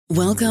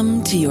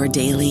Welcome to your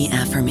daily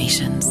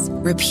affirmations.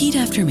 Repeat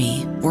after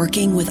me.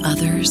 Working with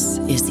others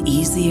is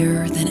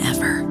easier than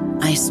ever.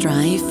 I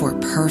strive for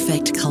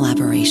perfect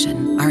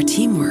collaboration. Our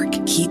teamwork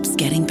keeps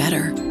getting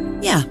better.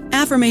 Yeah,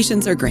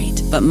 affirmations are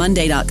great, but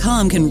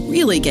Monday.com can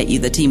really get you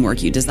the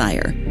teamwork you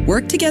desire.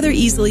 Work together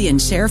easily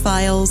and share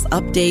files,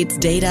 updates,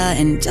 data,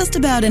 and just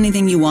about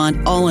anything you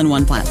want all in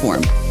one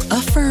platform.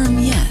 Affirm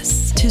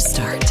yes to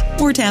start,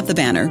 or tap the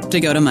banner to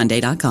go to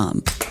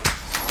Monday.com.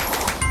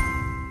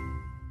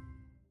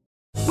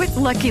 With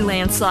Lucky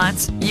Land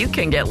Slots, you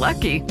can get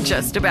lucky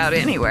just about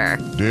anywhere.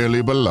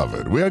 Dearly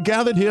beloved, we are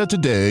gathered here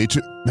today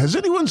to... Has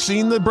anyone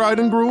seen the bride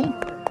and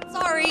groom?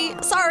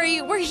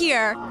 Sorry, we're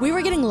here. We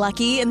were getting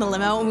lucky in the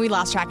limo and we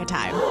lost track of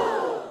time.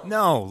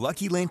 No,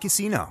 Lucky Land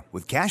Casino,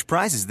 with cash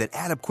prizes that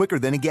add up quicker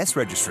than a guest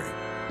registry.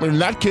 In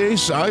that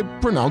case, I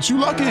pronounce you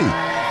lucky.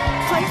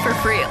 Play for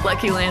free at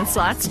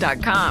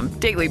LuckyLandSlots.com.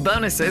 Daily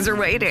bonuses are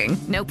waiting.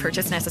 No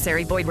purchase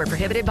necessary. Void where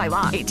prohibited by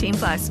law.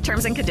 18+.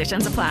 Terms and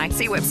conditions apply.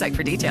 See website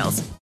for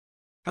details.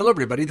 Hello,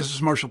 everybody. This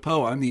is Marshall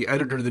Poe. I'm the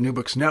editor of the New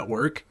Books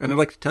Network, and I'd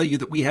like to tell you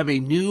that we have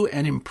a new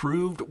and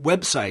improved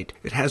website.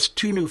 It has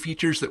 2 new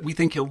features that we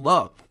think you'll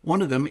love.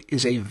 One of them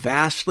is a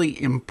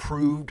vastly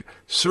improved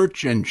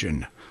search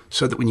engine,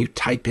 so that when you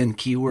type in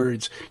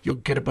keywords, you'll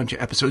get a bunch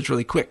of episodes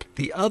really quick.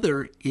 The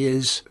other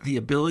is the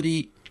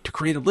ability to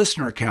create a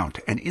listener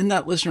account. And in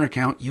that listener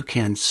account, you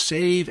can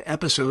save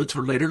episodes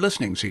for later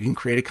listening. So you can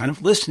create a kind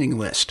of listening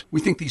list. We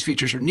think these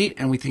features are neat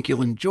and we think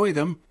you'll enjoy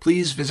them.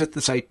 Please visit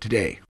the site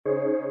today.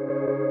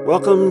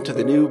 Welcome to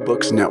the New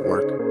Books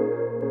Network.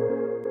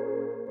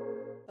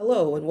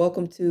 Hello, and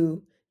welcome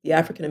to the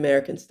African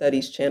American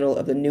Studies channel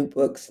of the New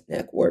Books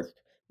Network.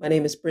 My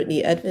name is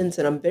Brittany Edmonds,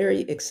 and I'm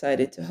very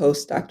excited to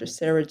host Dr.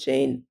 Sarah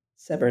Jane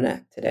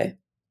Severnak today.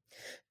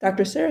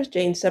 Dr. Sarah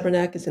Jane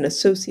Severnak is an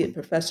associate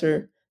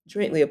professor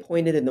jointly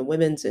appointed in the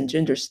Women's and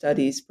Gender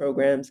Studies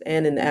programs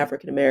and in the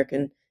African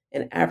American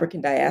and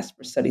African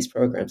Diaspora Studies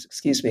programs,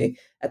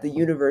 at the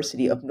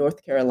University of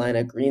North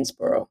Carolina,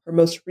 Greensboro. Her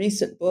most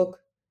recent book,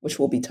 which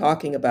we'll be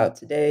talking about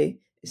today,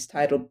 is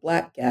titled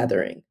Black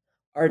Gathering,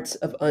 Arts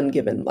of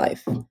Ungiven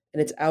Life, and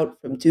it's out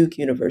from Duke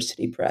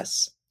University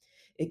Press.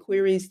 It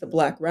queries the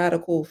Black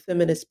radical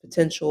feminist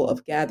potential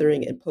of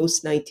gathering in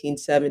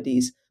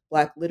post-1970s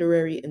Black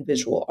literary and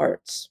visual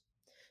arts.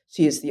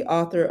 She is the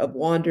author of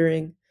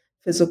Wandering,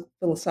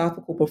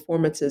 Philosophical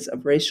Performances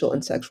of Racial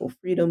and Sexual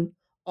Freedom,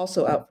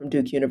 also out from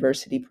Duke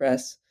University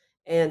Press,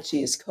 and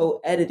she is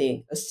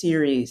co-editing a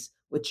series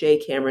with J.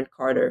 Cameron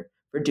Carter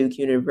for Duke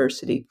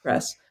University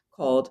Press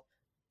called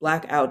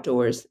Black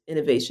Outdoors,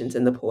 Innovations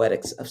in the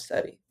Poetics of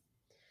Study.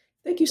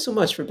 Thank you so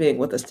much for being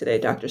with us today,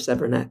 Dr.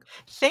 Severnak.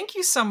 Thank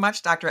you so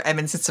much, Dr.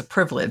 Edmonds. It's a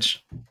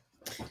privilege.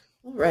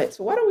 All right,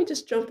 so why don't we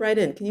just jump right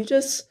in? Can you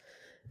let's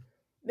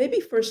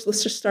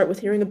just start with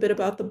hearing a bit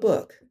about the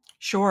book.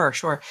 Sure.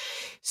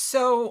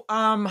 So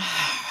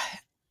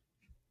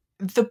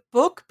the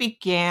book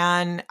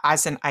began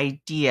as an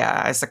idea,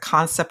 as a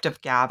concept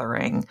of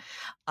gathering,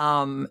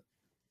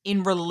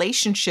 in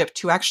relationship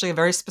to actually a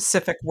very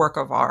specific work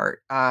of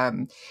art,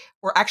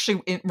 or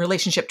actually in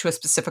relationship to a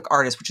specific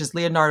artist, which is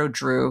Leonardo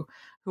Drew,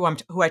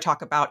 who I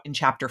talk about in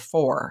chapter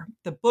 4.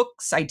 The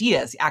book's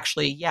ideas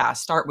actually,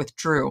 start with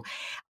Drew.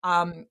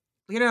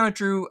 Leonardo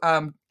Drew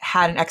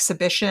had an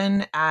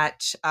exhibition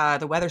at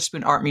the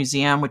Weatherspoon Art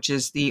Museum, which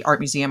is the art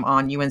museum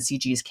on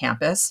UNCG's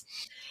campus.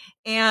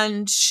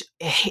 And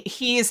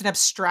he is an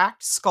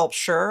abstract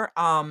sculptor.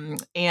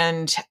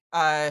 And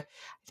I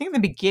think in the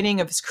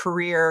beginning of his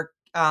career,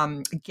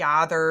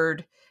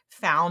 gathered,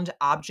 found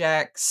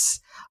objects,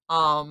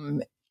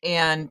 and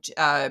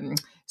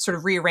sort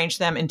of rearranged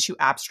them into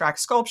abstract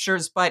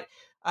sculptures. But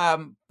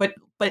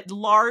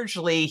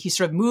largely, he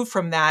sort of moved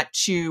from that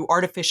to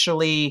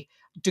artificially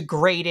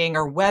degrading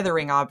or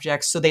weathering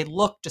objects so they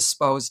look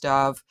disposed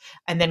of,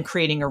 and then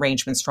creating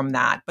arrangements from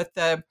that. But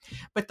the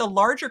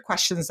larger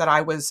questions that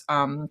I was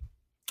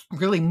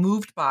really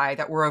moved by,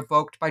 that were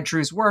evoked by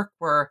Drew's work,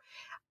 were,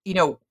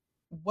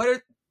 what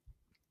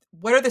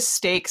are the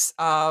stakes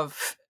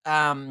of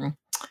an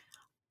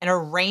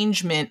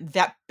arrangement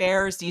that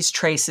bears these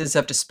traces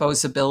of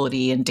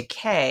disposability and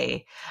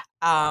decay,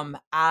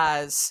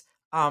 as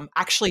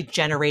actually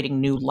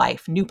generating new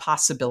life, new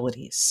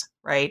possibilities,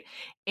 right?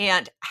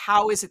 And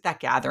how is it that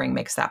gathering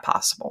makes that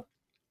possible?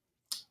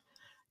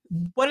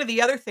 One of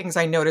the other things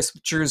I noticed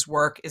with Drew's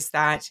work is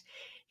that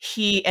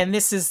and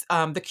this is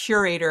the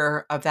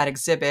curator of that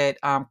exhibit,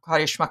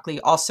 Claudia Schmuckley,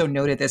 also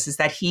noted this, is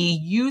that he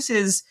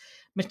uses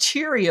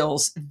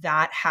materials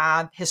that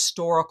have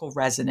historical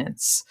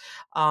resonance,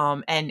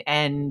 and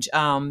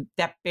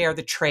that bear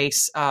the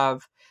trace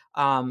of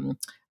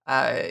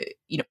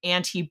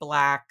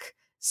anti-Black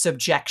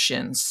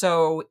subjection.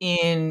 So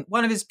in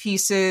one of his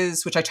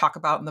pieces, which I talk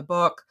about in the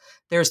book,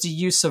 there's the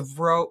use of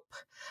rope,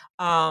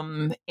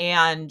 and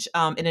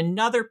in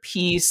another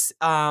piece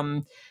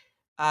that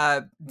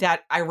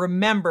I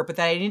remember, but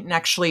that I didn't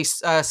actually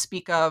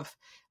speak of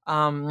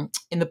in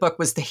the book,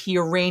 was he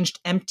arranged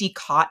empty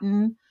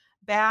cotton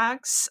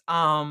bags,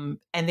 and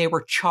they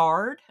were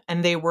charred,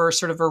 and they were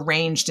sort of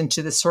arranged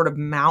into this sort of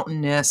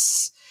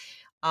mountainous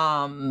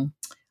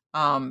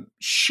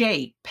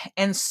shape.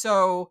 And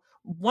so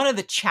one of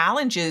the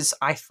challenges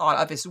I thought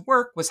of his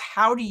work was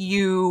how do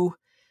you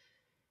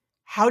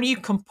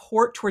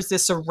comport towards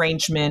this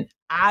arrangement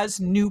as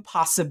new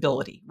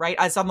possibility, right?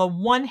 As on the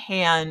one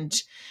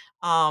hand,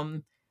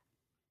 sort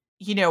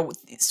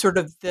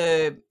of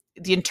the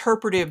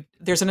interpretive,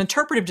 there's an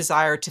interpretive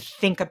desire to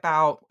think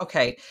about,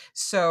 okay,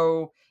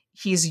 so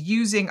he's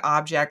using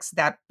objects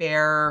that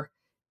bear,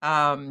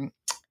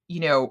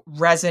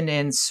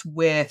 resonance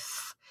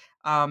with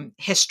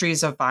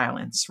histories of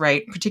violence,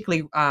 right?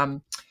 Particularly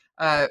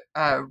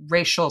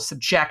racial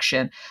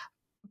subjection.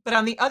 But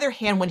on the other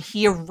hand, when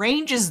he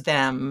arranges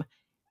them,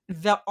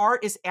 the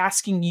art is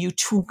asking you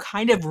to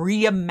kind of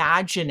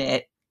reimagine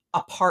it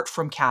apart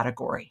from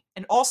category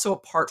and also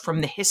apart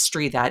from the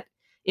history that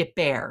it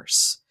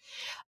bears.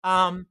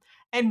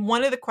 And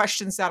one of the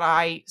questions that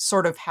I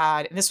sort of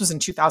had, and this was in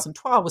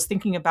 2012, was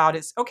thinking about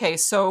is, okay,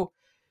 so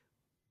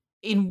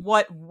in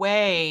what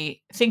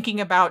way,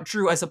 thinking about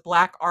Drew as a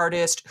Black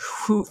artist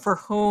for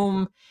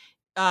whom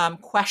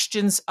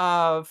questions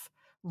of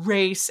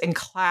race and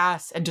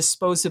class and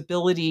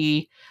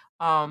disposability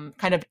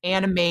kind of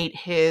animate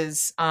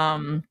his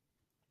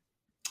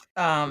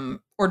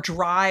or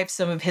drive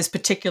some of his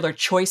particular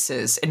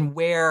choices and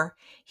where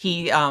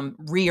he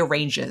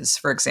rearranges,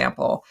 for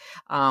example,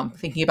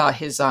 thinking about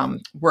his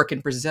work in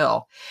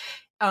Brazil.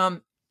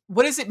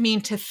 What does it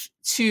mean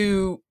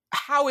to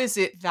how is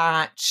it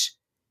that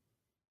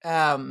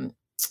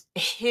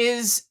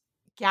his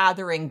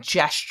gathering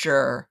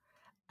gesture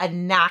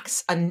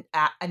enacts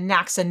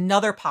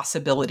another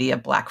possibility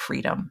of Black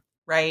freedom,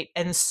 right?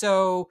 And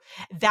so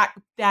that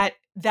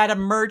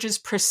emerges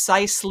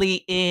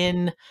precisely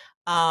in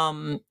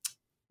trying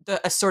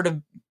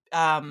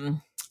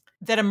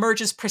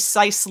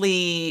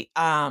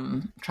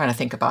to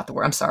think about the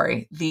word. I'm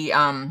sorry.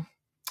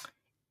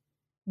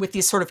 With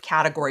these sort of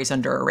categories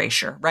under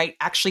erasure, right?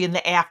 Actually in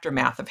the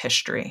aftermath of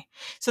history.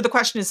 So the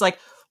question is like,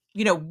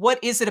 what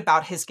is it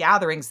about his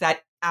gatherings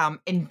that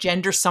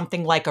engender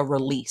something like a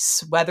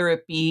release, whether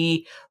it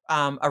be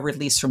a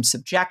release from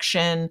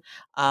subjection,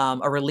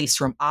 a release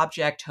from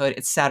objecthood,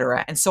 et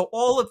cetera. And so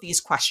all of these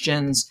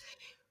questions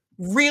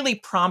really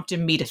prompted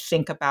me to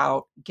think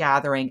about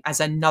gathering as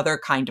another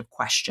kind of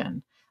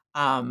question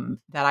that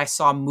I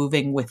saw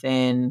moving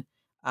within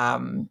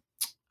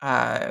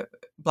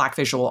Black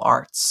visual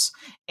arts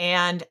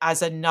and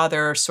as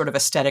another sort of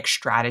aesthetic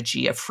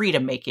strategy of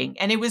freedom making.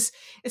 And it's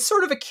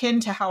sort of akin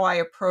to how I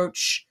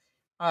approach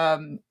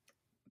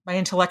my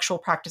intellectual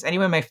practice.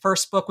 Anyway, my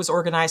first book was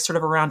organized sort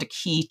of around a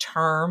key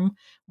term,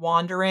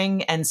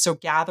 wandering. And so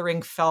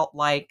gathering felt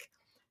like,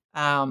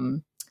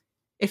 gathering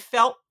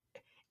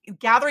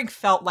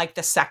felt like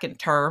the second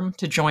term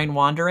to join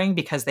wandering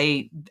because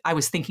I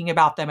was thinking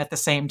about them at the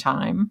same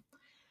time.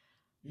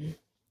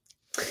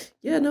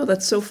 Yeah, no,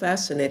 that's so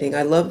fascinating.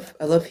 I love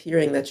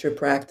hearing that your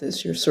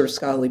sort of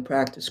scholarly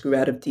practice grew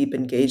out of deep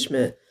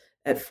engagement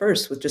at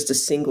first with just a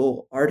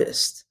single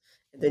artist.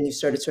 And then you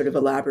started sort of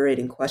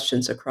elaborating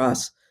questions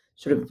across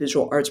sort of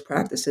visual arts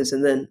practices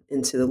and then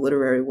into the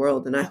literary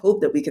world. And I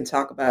hope that we can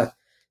talk about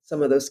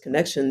some of those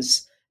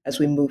connections as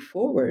we move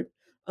forward.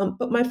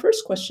 But my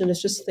first question is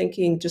just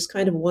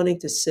kind of wanting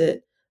to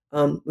sit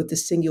with the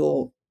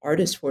single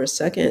artist for a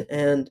second.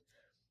 And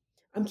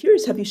I'm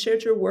curious, have you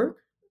shared your work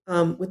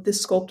with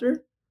this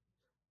sculptor?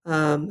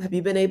 Have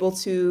you been able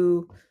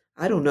to,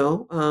 I don't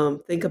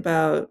know, think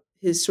about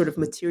his sort of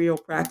material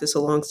practice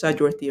alongside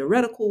your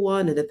theoretical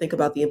one and to think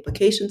about the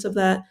implications of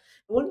that?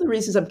 And one of the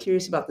reasons I'm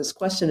curious about this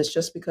question is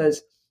just because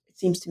it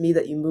seems to me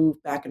that you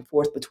move back and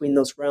forth between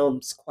those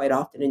realms quite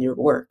often in your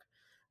work.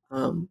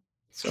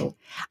 So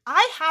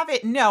I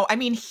haven't. No, I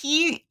mean,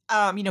 he,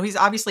 he's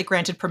obviously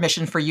granted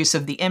permission for use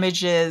of the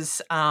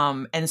images.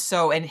 And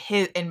so,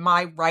 and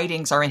my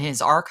writings are in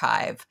his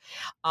archive.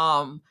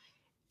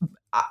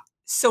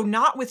 So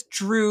not with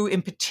Drew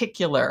in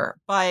particular,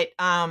 but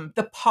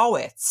the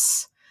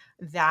poets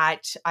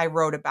that I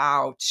wrote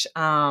about,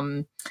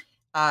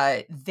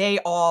 they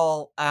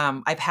all,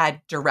 I've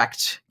had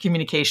direct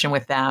communication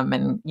with them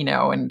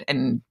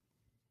and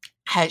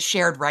had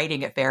shared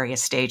writing at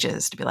various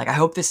stages to be like, I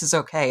hope this is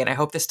okay. And I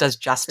hope this does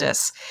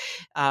justice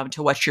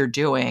to what you're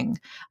doing.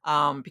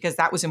 Because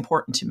that was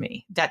important to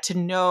me, that to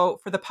know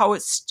for the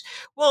poets,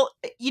 well,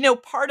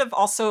 part of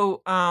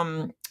also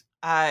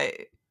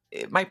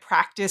my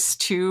practice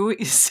too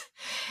is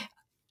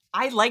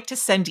I like to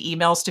send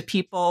emails to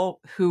people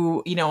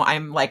who,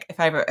 I'm like, if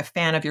I'm a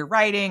fan of your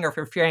writing or if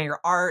you're a fan of your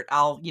art,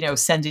 I'll,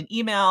 send an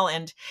email.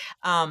 And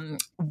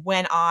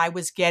when I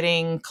was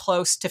getting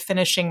close to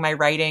finishing my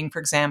writing, for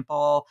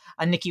example,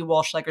 on Nikki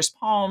Walschlager's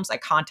poems, I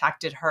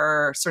contacted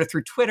her sort of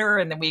through Twitter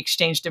and then we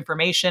exchanged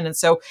information. And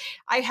so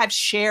I have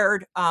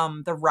shared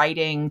the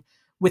writing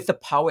with the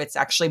poets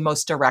actually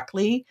most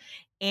directly.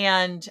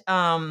 And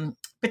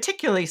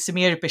particularly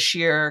Samir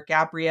Bashir,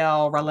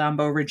 Gabrielle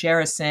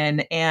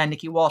Ralambo-Ruggerison, and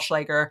Nikki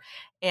Walschlager,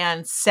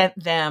 and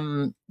sent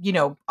them,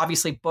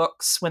 obviously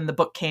books when the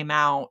book came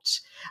out,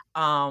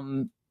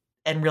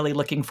 and really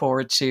looking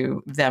forward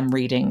to them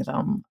reading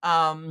them.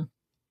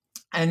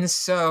 And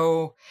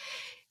so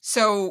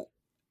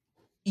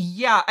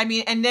yeah, I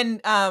mean, and then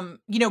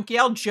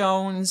Gail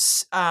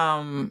Jones.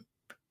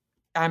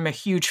 I'm a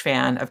huge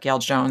fan of Gail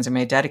Jones. I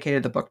mean, I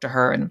dedicated the book to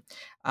her and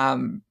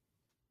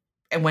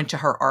went to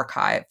her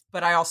archive.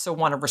 But I also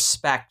want to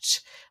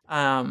respect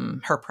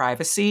her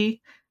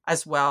privacy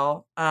as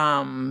well.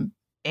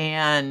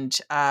 And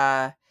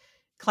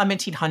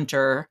Clementine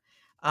Hunter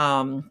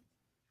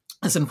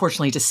is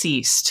unfortunately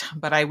deceased,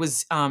 but I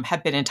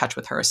have been in touch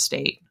with her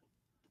estate.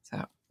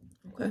 So,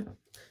 okay,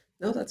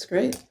 no, that's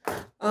great.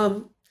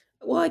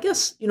 Well, I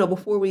guess,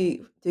 before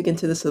we dig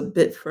into this a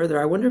bit further,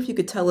 I wonder if you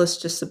could tell us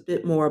just a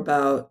bit more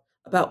about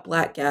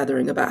Black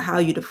gathering, about how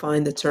you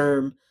define the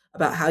term,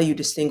 about how you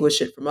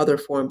distinguish it from other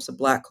forms of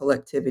Black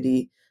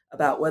collectivity,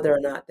 about whether or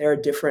not there are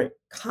different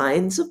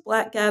kinds of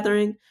Black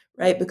gathering,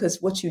 right?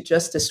 Because what you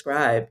just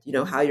described,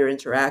 how you're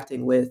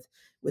interacting with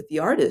the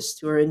artists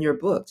who are in your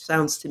book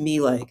sounds to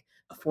me like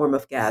a form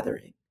of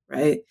gathering,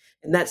 right?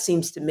 And that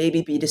seems to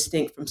maybe be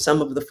distinct from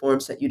some of the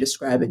forms that you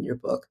describe in your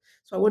book.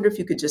 So I wonder if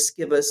you could just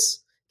give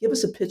us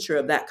a picture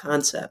of that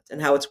concept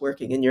and how it's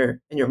working in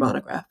your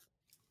monograph.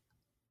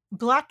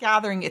 Black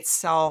gathering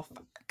itself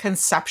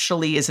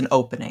conceptually is an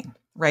opening,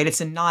 right?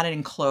 It's not an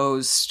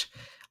enclosed.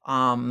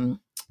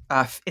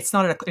 It's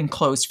not an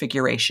enclosed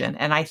figuration.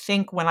 And I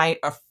think when I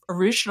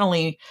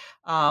originally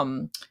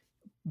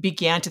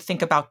began to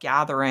think about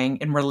gathering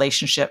in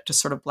relationship to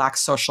sort of Black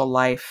social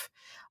life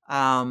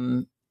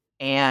and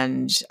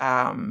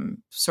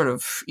sort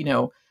of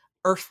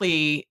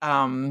earthly.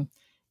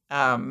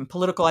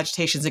 Political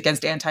agitations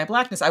against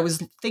anti-Blackness, I was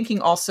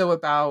thinking also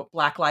about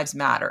Black Lives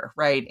Matter,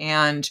 right?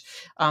 And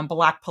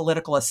Black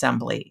Political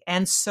Assembly.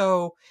 And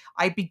so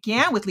I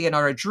began with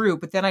Leonardo Drew,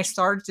 but then I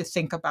started to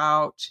think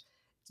about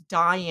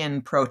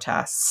die-in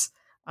protests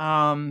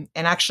and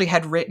actually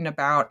had written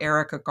about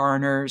Erica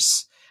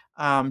Garner's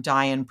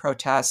die-in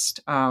protest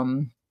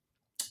in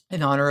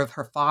honor of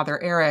her father,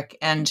 Eric,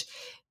 and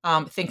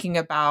thinking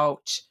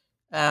about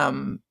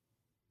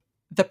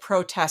the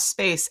protest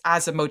space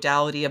as a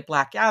modality of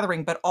Black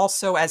gathering, but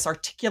also as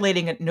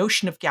articulating a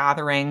notion of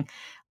gathering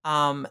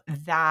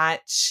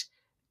that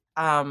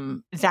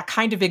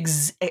kind of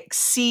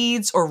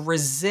exceeds or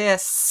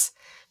resists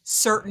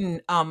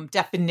certain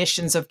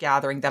definitions of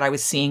gathering that I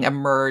was seeing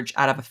emerge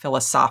out of a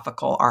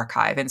philosophical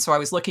archive. And so I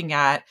was looking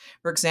at,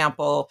 for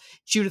example,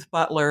 Judith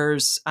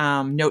Butler's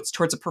Notes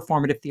Towards a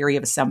Performative Theory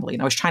of Assembly.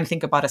 And I was trying to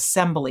think about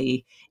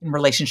assembly in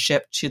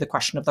relationship to the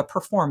question of the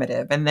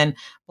performative, and then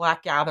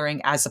Black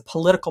gathering as a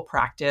political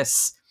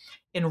practice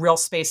in real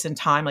space and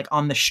time, like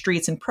on the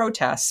streets and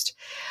protest.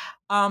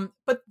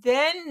 But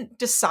then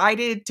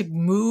decided to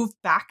move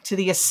back to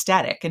the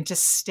aesthetic and to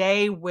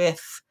stay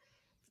with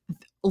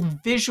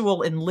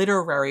visual and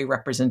literary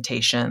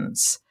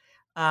representations,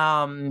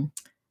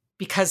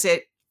 because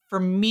for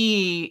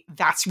me,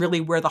 that's really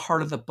where the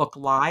heart of the book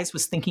lies,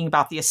 was thinking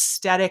about the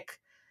aesthetic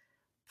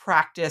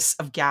practice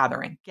of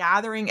gathering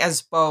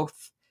as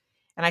both,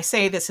 and I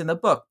say this in the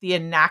book, the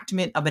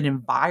enactment of an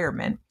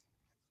environment,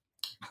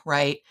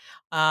 right,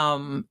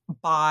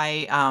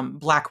 by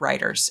Black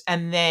writers,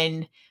 and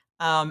then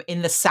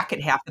in the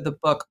second half of the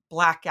book,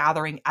 Black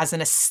gathering as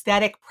an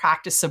aesthetic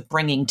practice of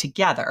bringing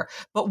together,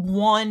 but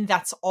one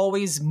that's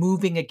always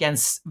moving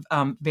against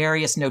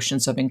various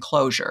notions of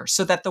enclosure,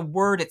 so that the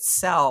word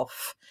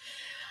itself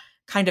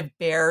kind of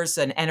bears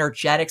an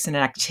energetics and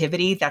an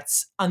activity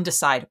that's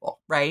undecidable,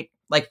 right?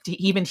 Like, to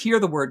even hear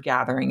the word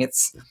gathering,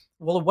 it's,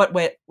 well,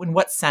 in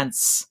what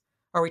sense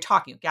are we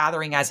talking?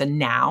 Gathering as a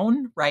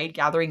noun, right?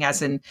 Gathering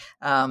as in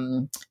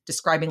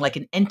describing like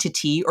an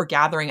entity, or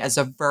gathering as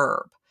a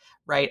verb,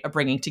 right, of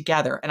bringing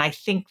together. And I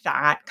think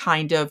that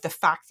kind of the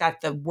fact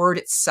that the word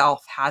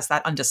itself has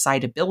that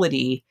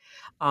undecidability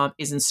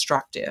is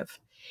instructive.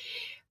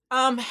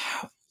 And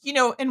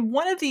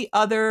one of the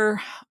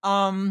other,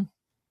 one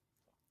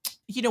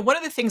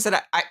of the things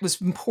that I was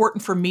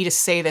important for me to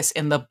say this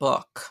in the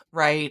book,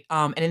 right,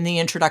 and in the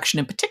introduction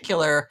in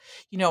particular,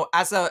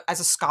 as a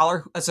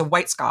scholar, as a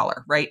white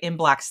scholar, right, in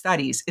Black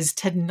studies, is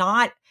to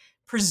not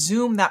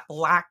presume that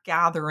Black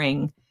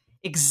gathering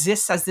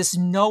exists as this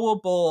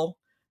knowable,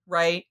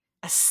 right,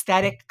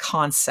 aesthetic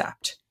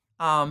concept,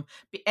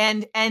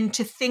 and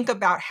to think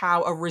about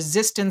how a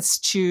resistance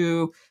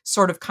to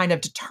sort of kind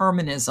of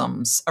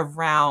determinisms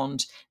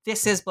around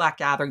this is Black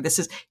gathering, this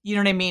is, you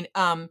know what I mean,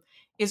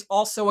 is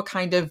also a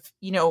kind of,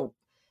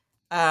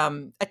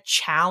 a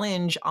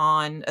challenge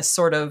on a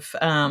sort of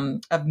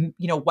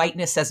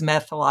whiteness as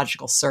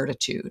methodological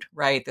certitude,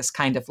 right? This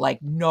kind of like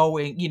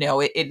knowing,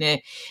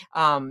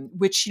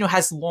 which,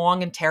 has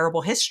long and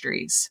terrible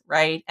histories,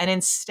 right? And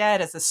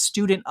instead, as a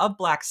student of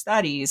Black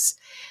studies,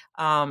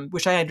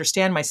 which I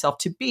understand myself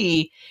to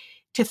be,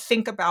 to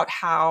think about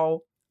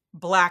how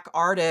Black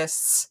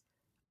artists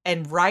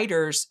and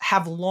writers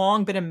have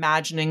long been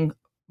imagining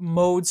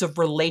modes of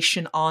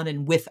relation on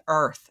and with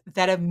Earth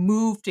that have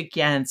moved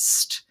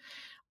against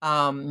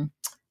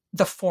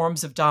the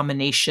forms of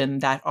domination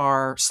that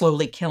are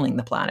slowly killing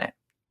the planet,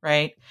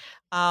 right?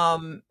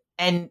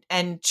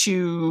 and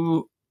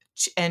to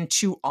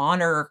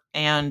honor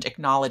and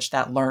acknowledge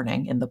that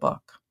learning in the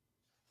book.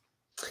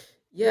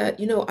 Yeah,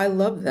 I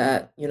love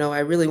that. I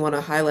really want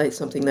to highlight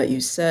something that you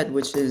said,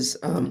 which is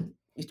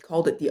you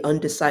called it the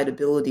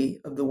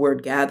undecidability of the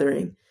word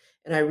gathering.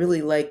 And I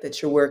really like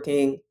that you're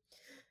working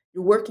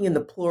in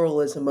the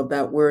pluralism of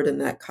that word and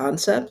that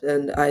concept.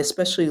 And I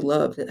especially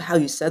love how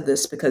you said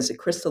this because it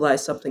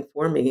crystallized something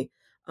for me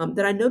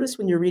that I noticed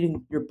when you're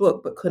reading your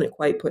book, but couldn't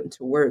quite put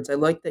into words. I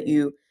like that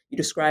you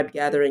described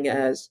gathering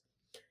as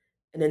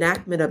an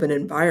enactment of an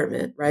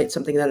environment, right?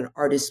 Something that an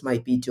artist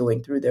might be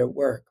doing through their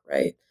work,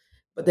 right?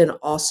 But then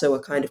also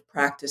a kind of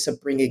practice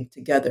of bringing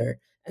together,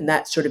 and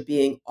that sort of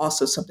being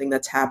also something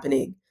that's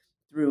happening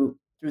through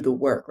the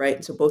work, right?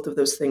 And so both of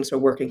those things are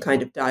working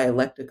kind of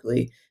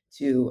dialectically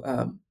to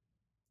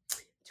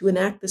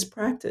enact this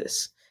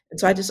practice. And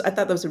so I thought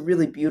that was a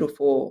really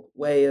beautiful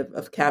way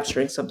of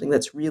capturing something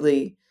that's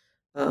really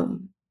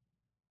um,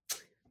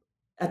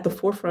 at the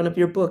forefront of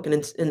your book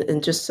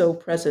and just so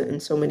present in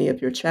so many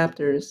of your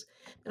chapters.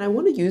 And I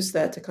want to use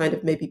that to kind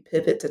of maybe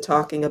pivot to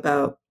talking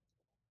about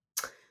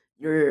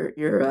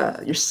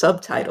your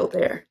subtitle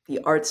there, The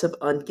Arts of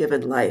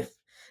Ungiven Life.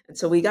 And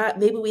so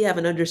maybe we have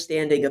an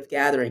understanding of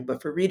gathering, but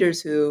for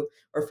readers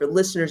or for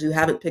listeners who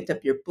haven't picked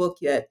up your book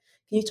yet,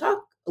 can you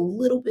talk a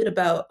little bit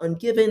about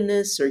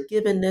ungivenness or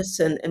givenness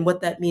and what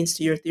that means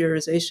to your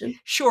theorization?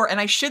 Sure. And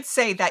I should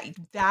say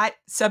that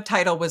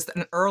subtitle was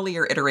an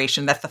earlier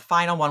iteration, that the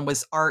final one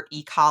was Art,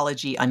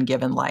 Ecology,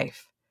 Ungiven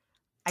Life.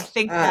 I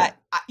think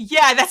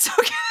that's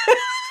okay.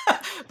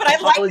 But I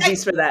like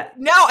apologies for that.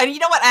 No, and you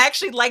know what? I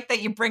actually like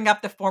that you bring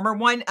up the former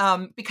one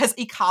because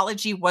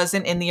ecology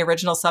wasn't in the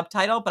original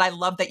subtitle, but I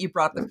love that you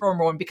brought up the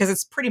former one because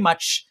it's pretty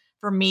much,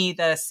 for me,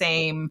 the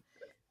same.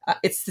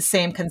 It's the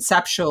same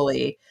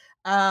conceptually.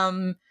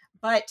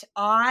 But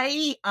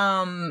the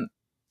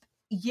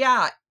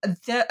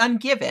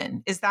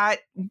ungiven, is that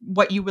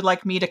what you would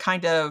like me to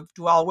kind of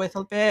dwell with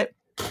a bit?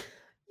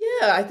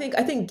 Yeah, I think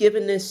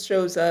givenness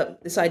shows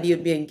up, this idea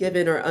of being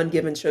given or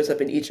ungiven shows up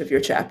in each of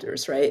your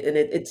chapters, right? And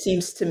it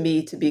seems to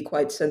me to be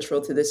quite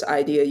central to this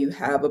idea you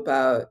have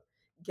about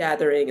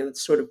gathering and the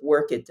sort of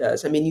work it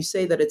does. I mean, you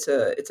say that it's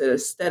an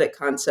aesthetic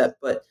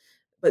concept, but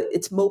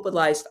it's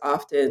mobilized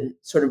often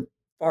sort of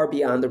far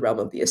beyond the realm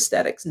of the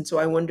aesthetics. And so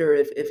I wonder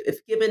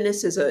if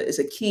givenness is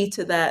a key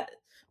to that,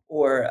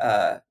 or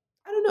I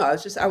don't know.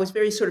 I was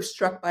very sort of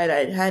struck by it.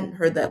 I hadn't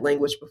heard that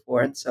language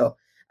before, and so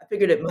I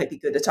figured it might be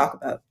good to talk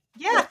about.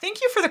 Yeah,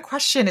 thank you for the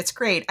question. It's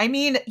great. I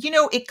mean,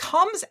 it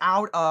comes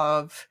out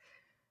of,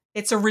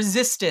 it's a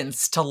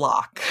resistance to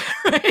Locke,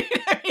 right?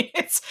 I mean,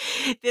 it's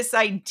this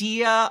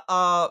idea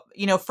of,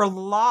 for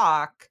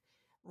Locke,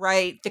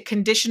 right, the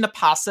condition of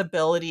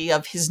possibility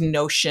of his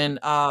notion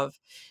of,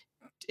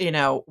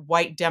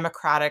 white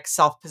democratic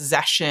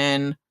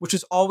self-possession, which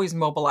was always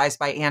mobilized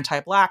by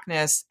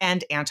anti-Blackness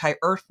and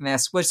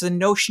anti-Earthness, was the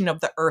notion of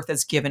the earth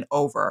as given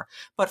over.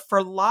 But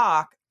for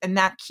Locke, and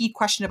that key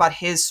question about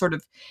his sort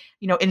of,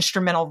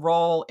 instrumental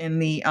role in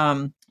the,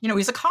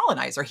 he's a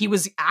colonizer. He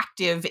was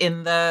active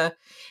in the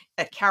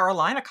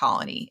Carolina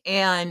colony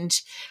and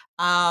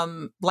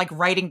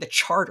writing the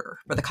charter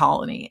for the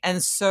colony.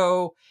 And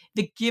so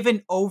the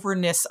given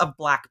overness of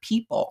Black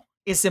people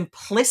is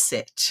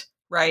implicit,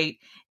 right,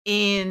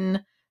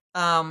 in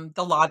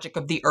the logic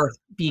of the earth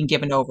being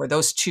given over.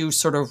 Those two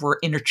sort of were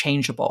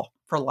interchangeable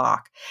for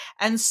Locke.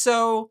 And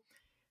so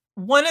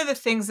one of the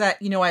things that,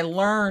 I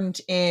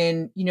learned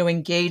in,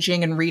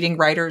 engaging and reading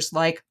writers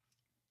like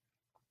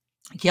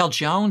Gail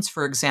Jones,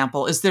 for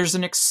example, is there's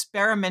sort of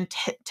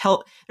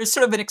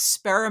an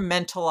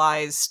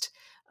experimentalized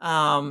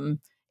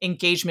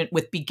engagement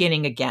with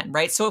beginning again,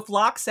 right? So if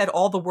Locke said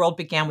all the world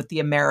began with the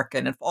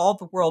American, if all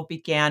the world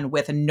began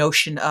with a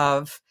notion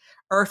of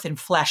earth and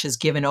flesh is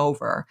given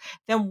over,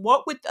 then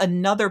what would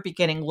another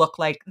beginning look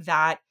like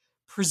that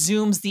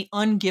presumes the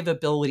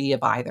ungivability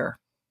of either,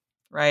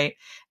 right?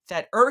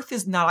 That earth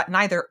is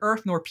neither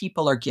earth nor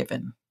people are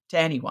given to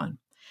anyone,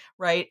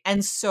 right?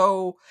 And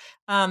so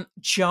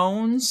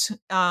Jones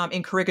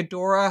in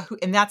Corregidora,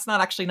 and that's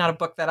not a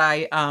book that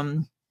I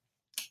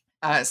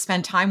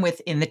spend time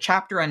with in the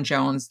chapter on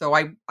Jones, though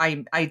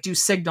I do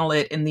signal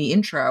it in the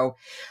intro,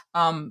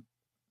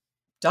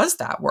 does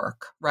that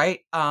work, right?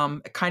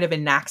 It kind of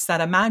enacts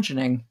that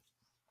imagining.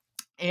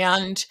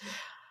 And,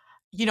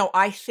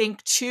 I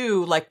think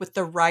too, like with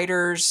the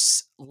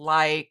writers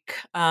like,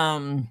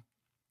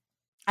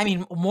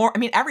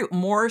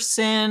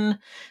 Morrison,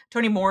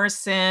 Toni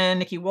Morrison,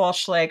 Nikki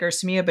Walschlager,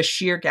 Samia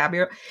Bashir,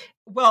 Gabrielle.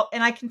 Well,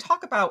 and I can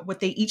talk about what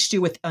they each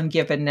do with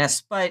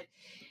ungivenness, but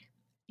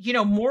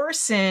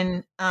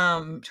Morrison,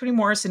 Toni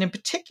Morrison in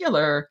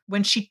particular,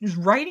 when she was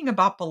writing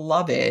about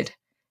Beloved,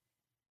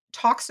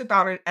 talks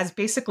about it as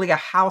basically a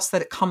house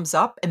that it comes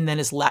up and then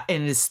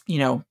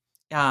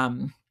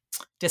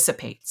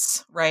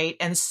dissipates, right?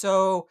 And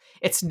so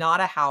it's not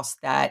a house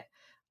that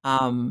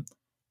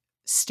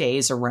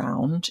stays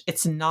around.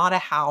 It's not a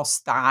house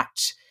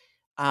that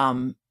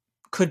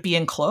could be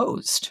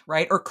enclosed,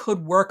 right? Or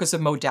could work as a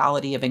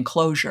modality of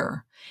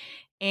enclosure.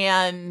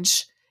 And,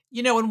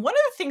 And one of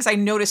the things I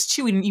noticed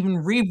too, in even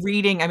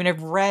rereading, I mean,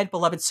 I've read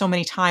Beloved so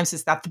many times,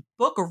 is that the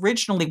book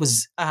originally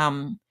was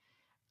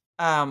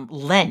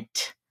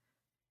lent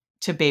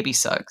to baby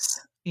Suggs,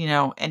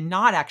 and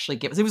not actually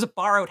given. It was a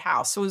borrowed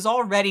house. So it was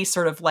already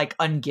sort of like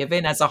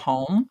ungiven as a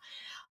home.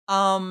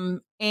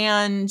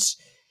 And,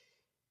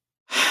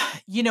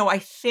 I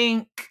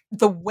think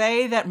the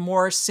way that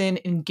Morrison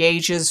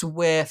engages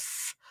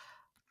with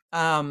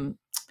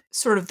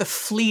sort of the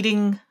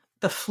fleeting,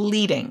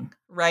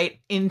 right,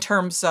 in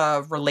terms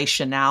of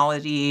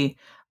relationality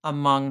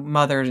among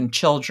mother and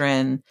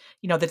children,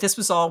 that this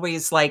was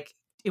always like,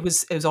 it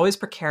was always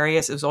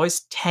precarious. It was always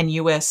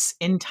tenuous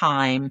in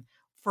time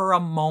for a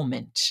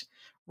moment,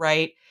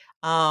 right?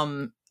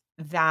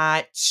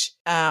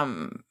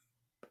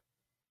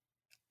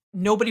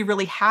 Nobody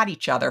really had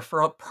each other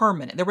for a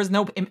permanent. There was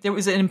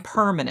an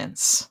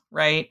impermanence,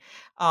 right?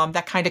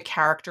 That kind of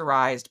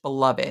characterized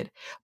Beloved,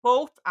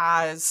 both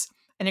as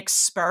an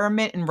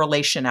experiment in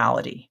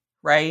relationality,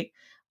 right?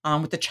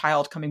 With the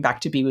child coming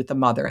back to be with the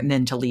mother and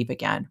then to leave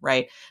again,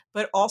 right?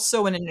 But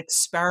also in an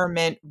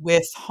experiment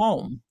with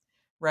home,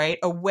 right?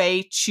 A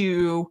way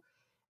to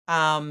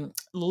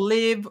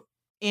live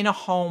in a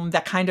home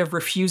that kind of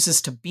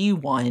refuses to be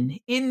one,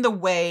 in the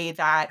way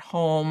that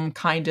home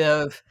kind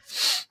of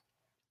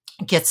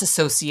gets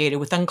associated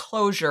with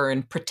enclosure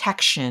and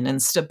protection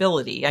and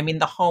stability. I mean,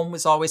 the home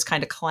was always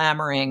kind of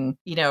clamoring,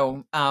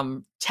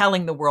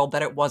 telling the world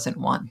that it wasn't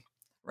one,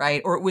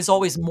 right? Or it was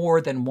always more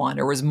than one,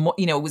 or was more,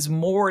 it was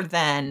more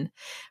than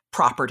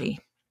property.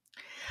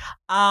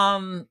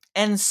 And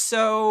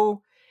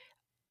so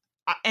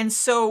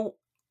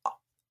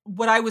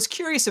what I was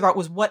curious about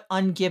was what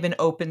ungiven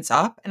opens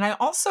up. And I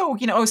also,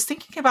 I was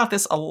thinking about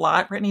this a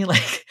lot, Brittany,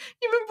 like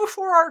even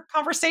before our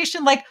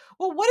conversation, like,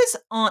 well, what is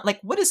un? Like,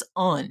 what is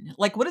un?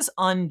 Like, what does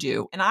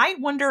undo? And I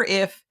wonder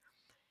if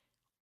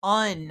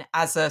un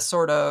as a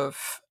sort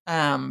of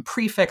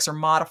prefix or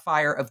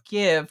modifier of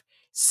give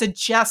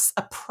suggests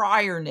a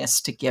priorness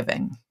to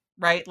giving,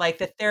 right? Like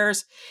that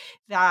there's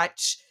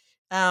that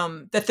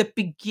the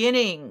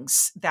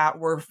beginnings that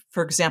were,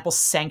 for example,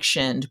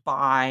 sanctioned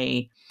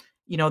by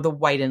the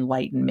white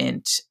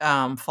Enlightenment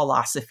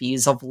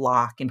philosophies of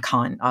Locke and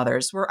Kant and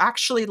others were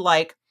actually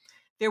like,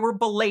 they were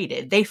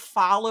belated. They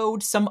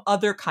followed some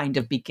other kind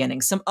of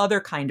beginning, some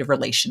other kind of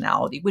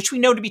relationality, which we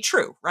know to be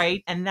true,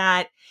 right? And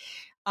that,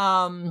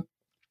 Fred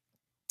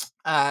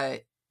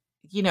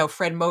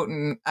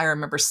Moten, I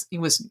remember he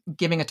was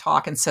giving a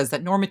talk and says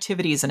that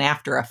normativity is an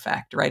after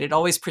effect, right? It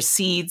always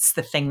precedes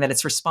the thing that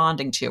it's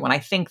responding to. And I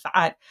think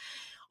that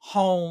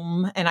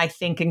home and I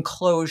think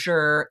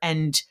enclosure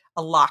and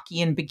a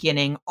Lockean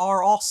beginning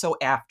are also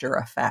after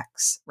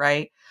effects,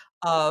 right?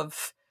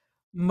 Of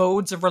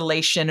modes of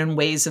relation and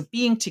ways of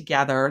being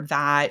together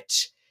that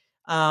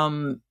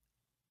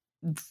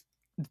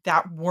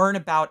that weren't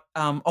about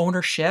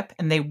ownership,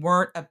 and they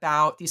weren't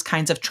about these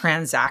kinds of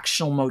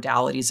transactional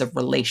modalities of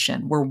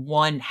relation where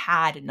one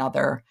had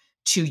another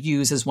to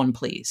use as one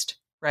pleased,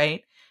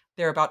 right?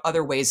 They're about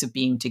other ways of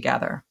being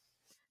together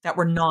that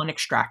were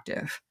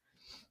non-extractive.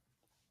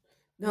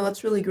 No,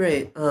 that's really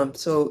great.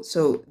 So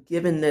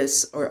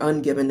givenness or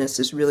ungivenness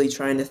is really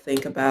trying to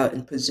think about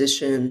and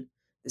position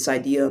this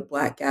idea of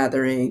Black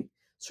gathering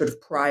sort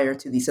of prior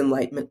to these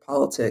Enlightenment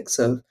projects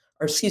of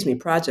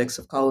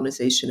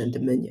colonization and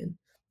dominion.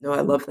 No,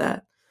 I love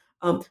that.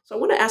 So I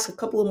want to ask a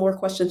couple of more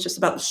questions just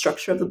about the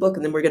structure of the book,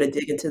 and then we're going to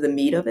dig into the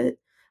meat of it.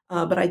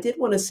 But I did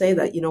want to say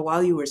that,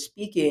 while you were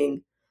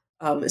speaking,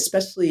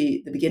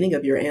 especially the beginning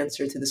of your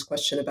answer to this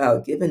question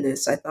about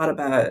givenness, I thought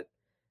about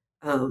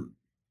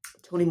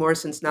Toni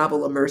Morrison's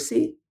novel *A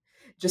Mercy*,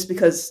 just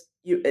because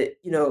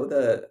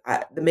the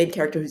main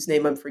character whose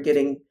name I'm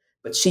forgetting,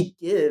 but she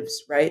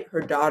gives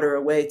her daughter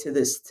away to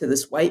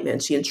this white man.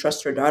 She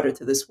entrusts her daughter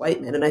to this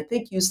white man, and I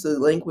think use the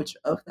language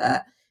of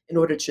that in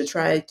order to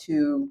try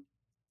to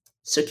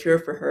secure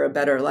for her a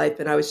better life.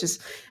 And I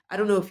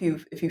don't know if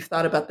you've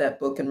thought about that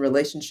book in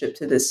relationship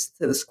to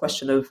this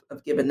question of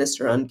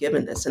givenness or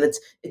ungivenness. And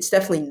it's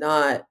definitely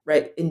not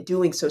right. In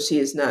doing so, she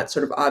is not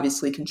sort of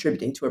obviously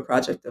contributing to a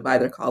project of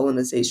either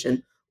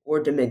colonization or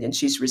dominion.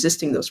 She's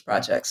resisting those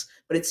projects,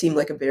 but it seemed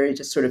like a very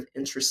just sort of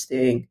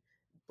interesting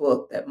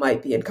book that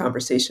might be in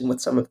conversation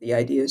with some of the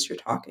ideas you're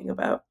talking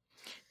about.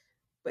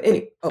 But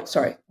anyway,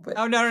 sorry. But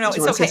oh, no. It's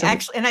okay.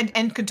 Actually,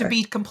 and to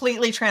be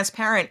completely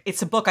transparent,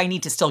 it's a book I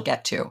need to still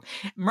get to.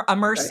 A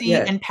Mercy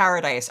and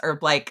Paradise are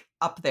like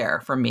up there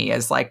for me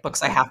as like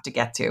books I have to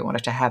get to,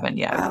 which I haven't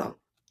yet. Wow.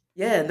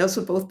 Yeah, and those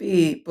would both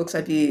be books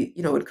I'd be,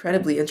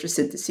 incredibly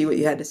interested to see what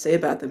you had to say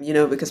about them,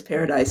 because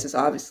Paradise is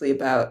obviously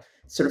about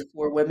sort of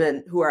 4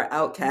 women who are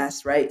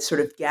outcasts, right? Sort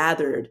of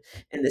gathered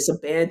in this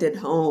abandoned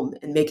home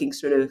and making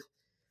sort of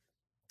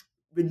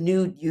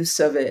renewed use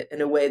of it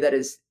in a way that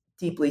is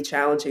deeply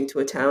challenging to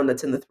a town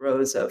that's in the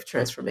throes of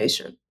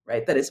transformation,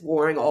 right? That is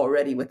warring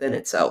already within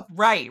itself.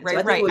 Right.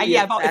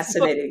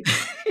 Fascinating. I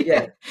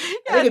think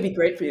it'd be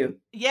great for you.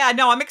 Yeah,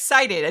 no, I'm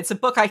excited. It's a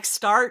book I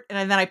start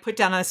and then I put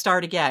down and I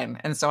start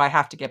again. And so I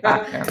have to get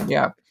back there.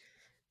 Yeah.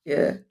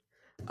 Yeah.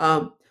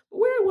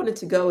 Where I wanted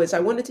to go is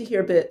I wanted to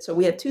hear a bit. So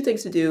we had two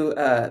things to do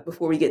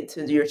before we get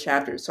into your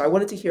chapters. So I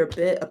wanted to hear a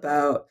bit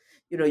about,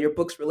 your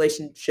book's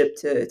relationship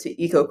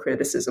to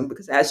eco-criticism,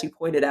 because as you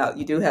pointed out,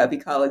 you do have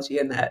ecology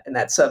in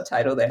that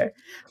subtitle there.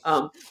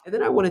 And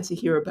then I wanted to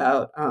hear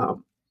about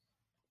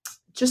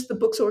just the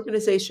book's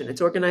organization. It's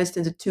organized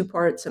into two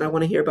parts, and I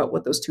want to hear about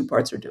what those two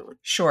parts are doing.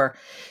 Sure.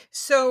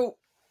 So,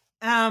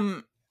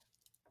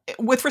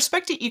 with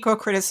respect to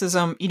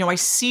eco-criticism, I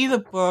see the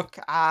book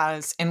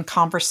as in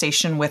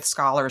conversation with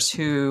scholars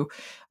who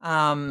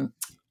are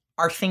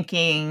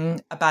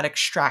thinking about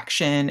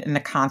extraction in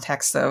the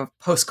context of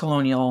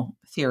post-colonial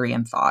theory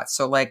and thought.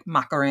 So like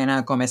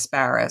Macarena Gómez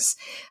Barris,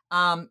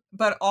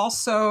 but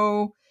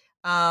also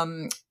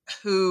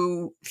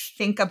who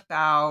think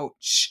about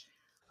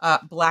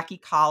Black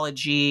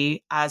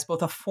ecology as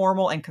both a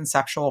formal and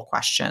conceptual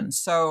question.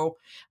 So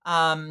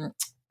poet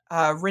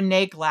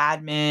René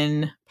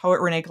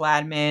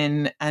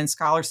Gladman, and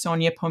scholar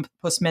Sonia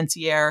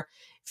Posmentier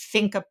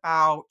think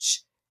about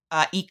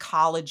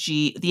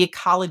ecology, the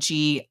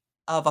ecology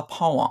of a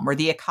poem or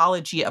the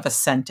ecology of a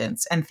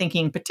sentence, and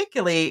thinking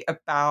particularly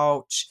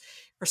about,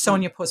 for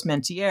Sonia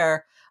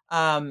Posmentier,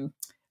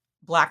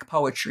 Black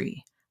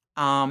poetry.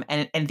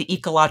 And the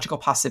ecological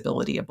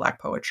possibility of Black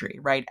poetry,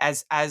 right?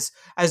 As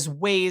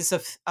ways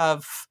of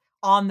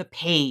on the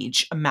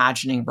page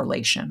imagining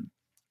relation,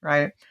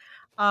 right?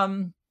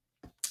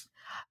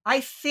 I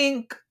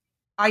think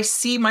I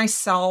see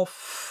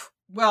myself,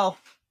 well,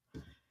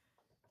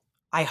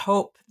 I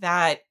hope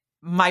that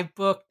my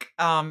book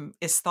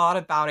is thought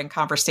about in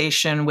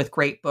conversation with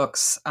great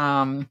books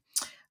like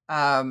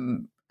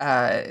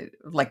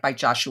by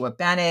Joshua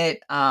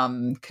Bennett,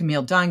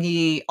 Camille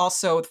Dungy,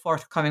 also the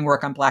forthcoming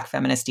work on Black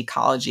feminist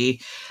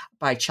ecology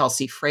by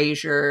Chelsea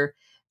Frazier.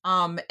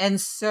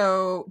 And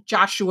so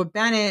Joshua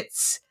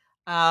Bennett's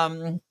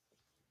On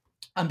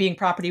Being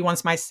Property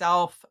Once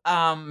Myself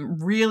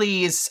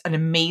really is an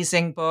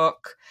amazing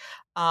book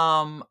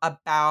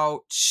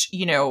about,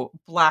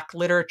 Black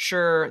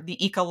literature,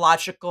 the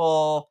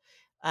ecological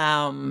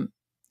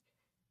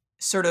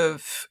sort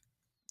of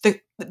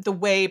the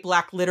way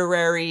Black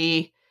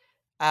literary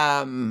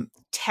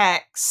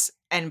texts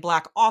and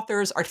Black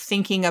authors are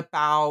thinking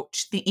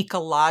about the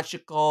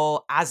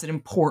ecological as an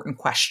important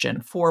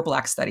question for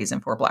Black studies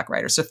and for Black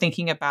writers. So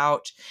thinking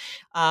about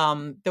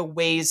the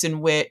ways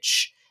in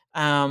which,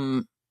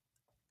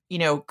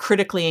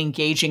 critically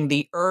engaging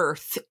the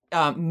earth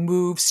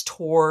moves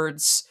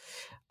towards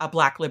a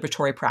Black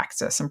liberatory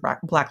praxis and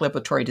Black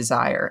liberatory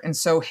desire. And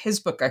so his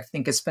book, I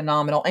think, is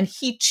phenomenal. And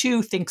he,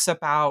 too, thinks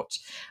about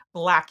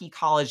Black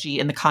ecology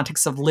in the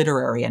context of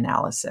literary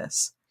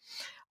analysis.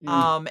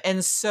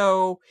 And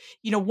so,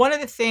 one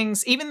of the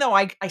things, even though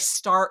I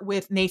start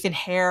with Nathan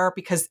Hare,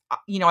 because,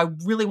 I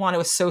really want to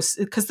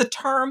associate, because the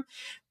term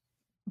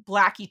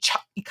Black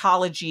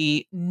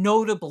ecology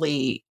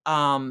notably,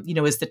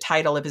 is the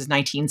title of his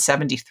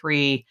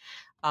 1973,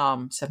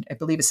 I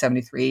believe it's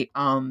 73,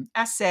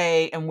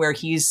 essay, and where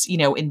he's,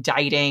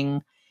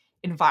 indicting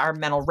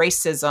environmental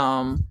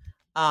racism,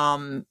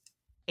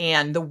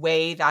 and the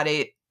way that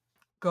it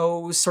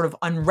goes sort of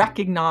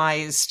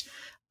unrecognized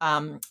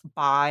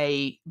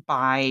by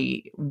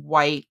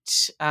white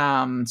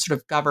sort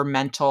of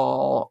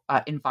governmental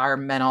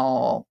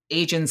environmental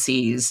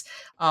agencies,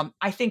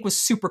 I think was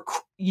super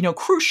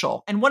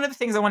crucial. And one of the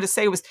things I wanted to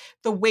say was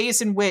the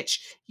ways in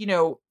which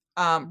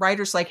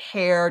writers like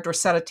Hare,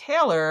 Dorcetta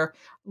Taylor,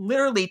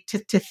 literally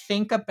to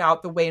think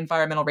about the way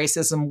environmental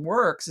racism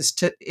works is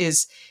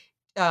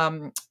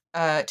to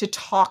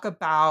talk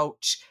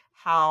about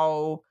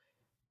how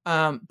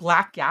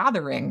Black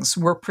gatherings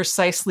were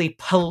precisely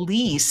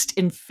policed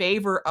in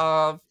favor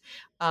of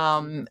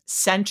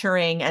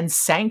centering and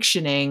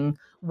sanctioning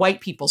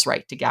white people's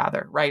right to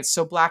gather, right?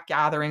 So Black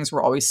gatherings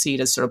were always seen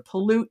as sort of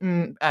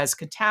pollutant, as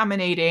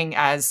contaminating,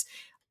 as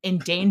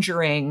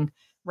endangering,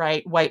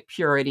 right, white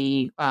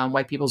purity,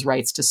 white people's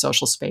rights to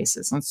social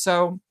spaces. And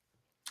so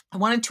I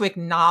wanted to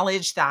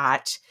acknowledge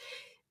that,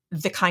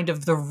 the kind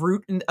of the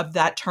root of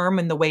that term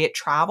and the way it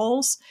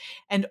travels,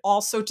 and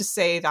also to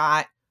say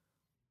that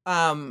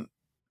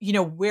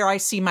where I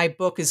see my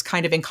book is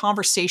kind of in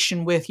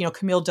conversation with,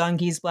 Camille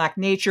Dungy's Black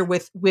Nature,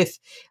 with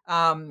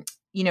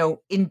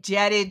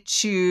indebted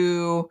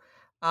to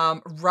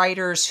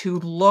writers who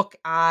look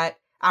at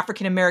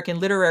African-American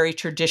literary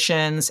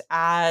traditions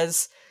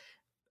as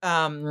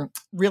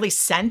really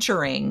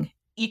centering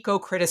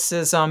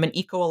eco-criticism and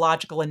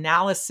ecological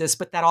analysis,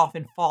 but that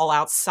often fall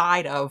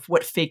outside of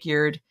what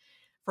figured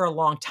for a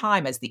long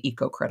time as the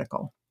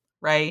eco-critical,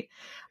 right?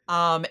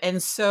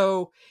 And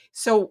so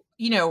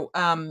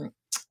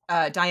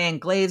Diane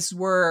Glave's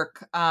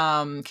work,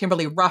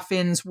 Kimberly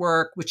Ruffin's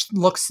work, which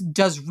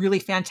does really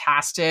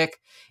fantastic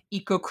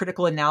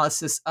eco-critical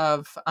analysis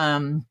of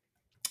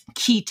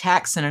key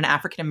texts in an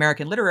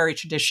African-American literary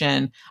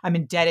tradition. I'm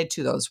indebted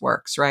to those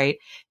works, right?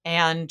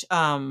 And,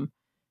 and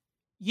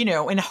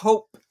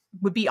hope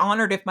would be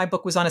honored if my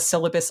book was on a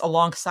syllabus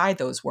alongside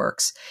those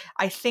works.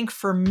 I think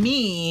for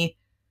me,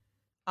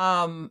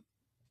 a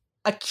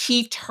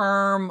key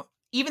term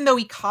even though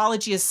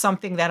ecology is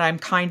something that I'm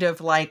kind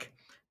of like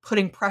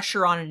putting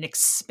pressure on and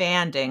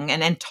expanding,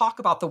 and talk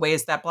about the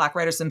ways that Black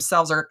writers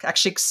themselves are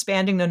actually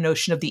expanding the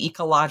notion of the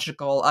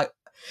ecological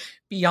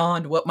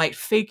beyond what might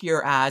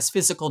figure as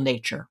physical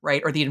nature,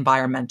 right? Or the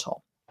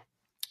environmental,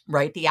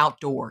 right? The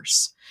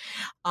outdoors.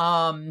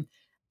 I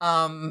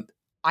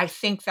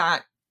think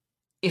that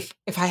if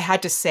I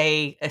had to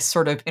say a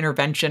sort of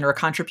intervention or a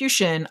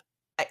contribution,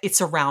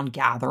 it's around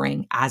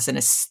gathering as an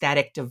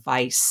aesthetic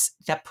device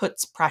that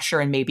puts pressure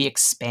and maybe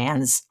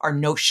expands our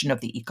notion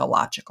of the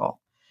ecological,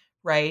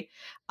 right?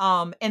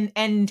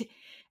 And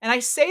I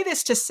say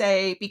this to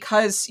say,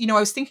 because, I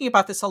was thinking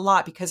about this a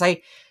lot, because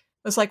I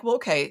was like, well,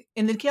 okay,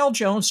 in the Gail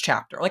Jones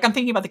chapter, like I'm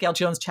thinking about the Gail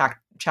Jones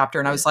chapter,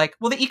 and I was like,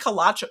 well, the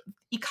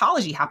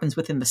ecology happens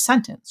within the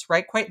sentence,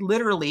 right? Quite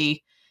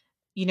literally,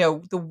 the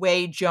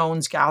way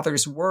Jones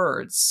gathers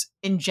words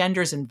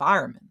engenders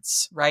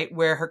environments, right,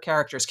 where her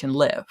characters can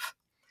live.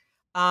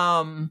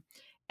 And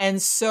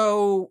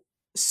so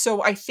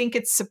I think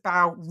it's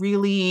about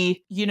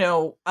really,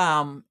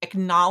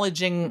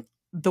 acknowledging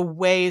the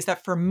ways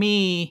that, for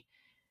me,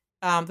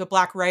 the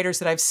Black writers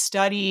that I've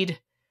studied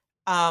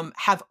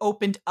have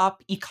opened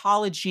up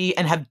ecology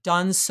and have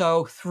done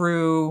so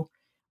through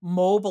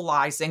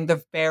mobilizing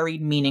the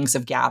varied meanings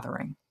of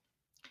gathering,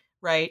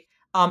 right?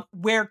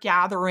 Where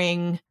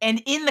gathering,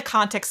 and in the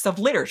context of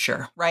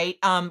literature, right?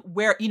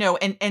 Where,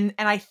 and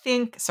I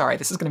think, sorry,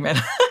 this is going to be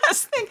my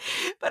last thing,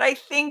 but I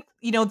think,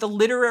 the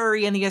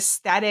literary and the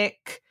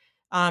aesthetic,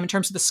 in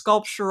terms of the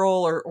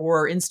sculptural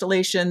or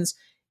installations,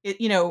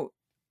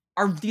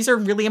 these are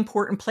really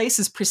important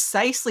places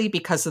precisely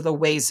because of the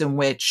ways in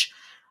which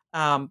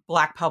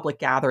Black public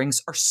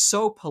gatherings are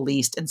so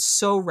policed and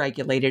so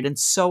regulated and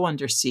so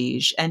under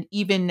siege. And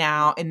even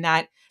now, in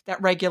that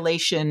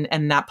regulation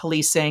and that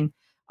policing,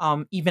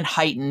 even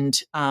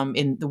heightened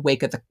in the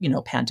wake of the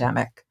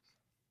pandemic.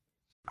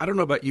 I don't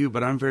know about you,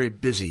 but I'm very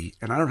busy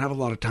and I don't have a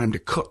lot of time to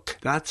cook.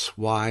 That's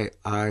why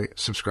I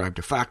subscribe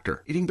to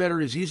Factor. Eating better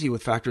is easy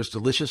with Factor's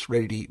delicious,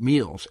 ready-to-eat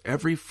meals.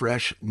 Every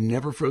fresh,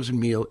 never frozen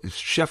meal is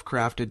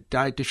chef-crafted,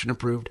 dietitian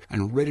approved,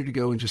 and ready to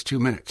go in just 2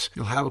 minutes.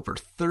 You'll have over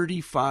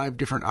 35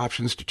 different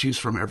options to choose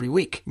from every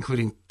week,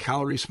 including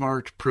Calorie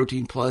Smart,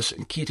 Protein Plus,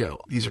 and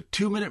Keto. These are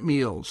 2-minute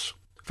meals.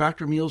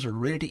 Factor meals are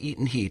ready to eat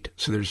and heat,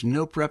 so there's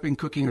no prepping,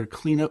 cooking, or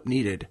cleanup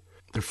needed.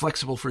 They're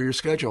flexible for your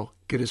schedule.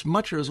 Get as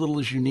much or as little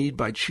as you need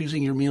by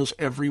choosing your meals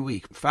every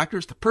week. Factor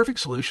is the perfect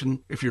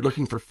solution if you're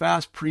looking for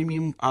fast,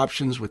 premium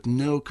options with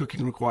no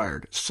cooking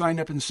required. Sign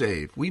up and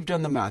save. We've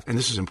done the math, and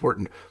this is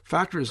important.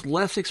 Factor is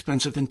less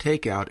expensive than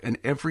takeout, and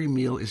every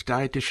meal is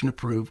dietitian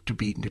approved to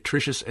be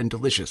nutritious and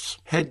delicious.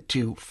 Head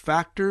to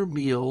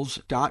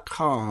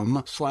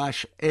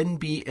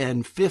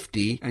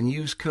factormeals.com/NBN50 and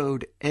use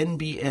code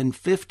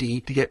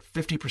NBN50 to get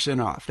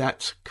 50% off.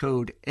 That's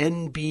code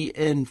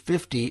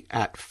NBN50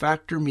 at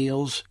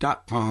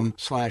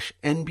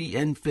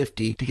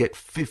factormeals.com/NBN50 to get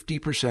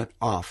 50%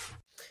 off.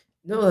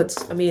 No,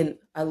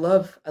 I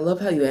love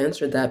how you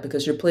answered that,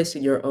 because you're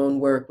placing your own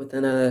work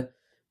within a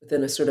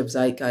sort of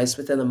zeitgeist,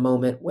 within a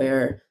moment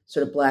where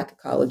sort of Black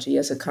ecology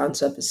as a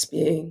concept is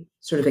being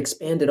sort of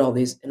expanded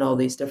in all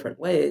these different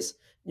ways.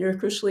 You're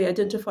crucially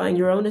identifying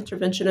your own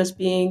intervention as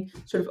being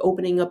sort of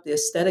opening up the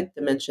aesthetic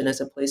dimension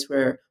as a place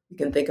where we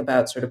can think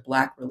about sort of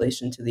Black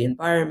relation to the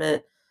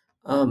environment,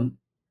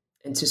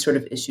 and to sort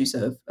of issues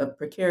of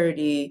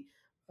precarity,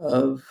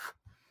 of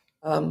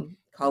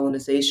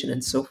colonization,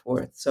 and so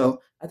forth.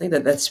 So I think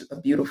that that's a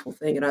beautiful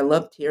thing. And I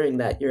loved hearing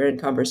that you're in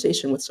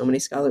conversation with so many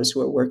scholars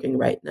who are working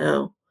right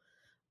now.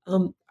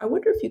 I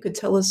wonder if you could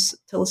tell us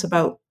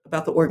about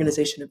the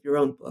organization of your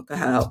own book,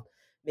 how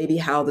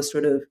the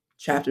sort of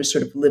chapters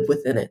sort of live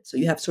within it. So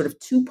you have sort of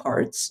 2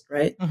 parts,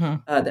 right,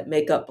 that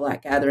make up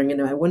Black Gathering.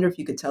 And I wonder if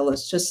you could tell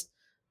us just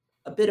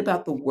a bit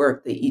about the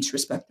work they each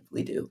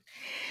respectively do.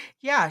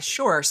 Yeah,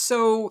 sure.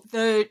 So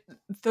the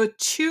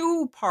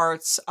 2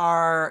 parts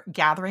are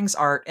gatherings,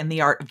 art, and the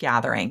art of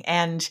gathering.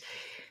 And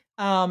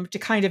to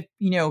kind of,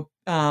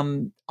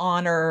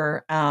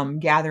 honor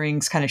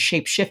gatherings kind of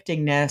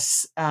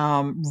shape-shiftingness,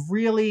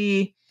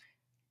 really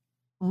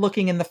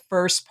looking in the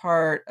first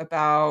part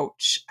about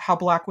how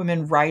Black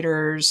women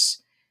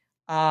writers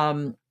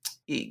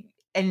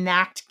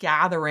enact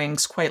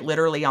gatherings quite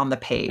literally on the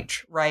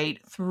page, right?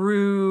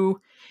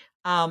 Through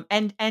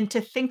and to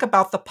think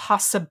about the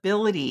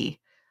possibility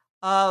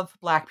of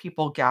Black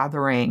people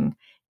gathering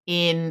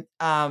in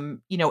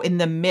in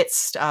the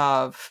midst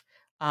of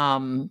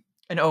an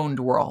owned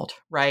world,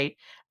 right?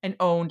 An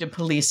owned and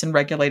policed and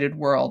regulated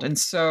world. And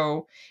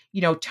so,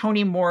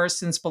 Toni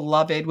Morrison's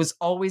Beloved was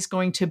always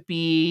going to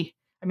be,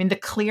 The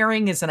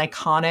Clearing is an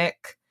iconic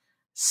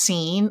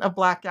scene of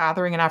Black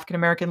gathering in African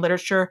American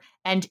literature.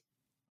 But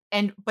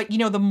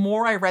the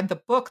more I read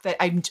the book, that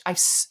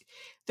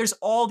there's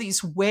all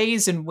these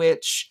ways in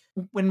which,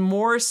 when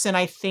Morrison,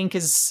 I think,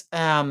 is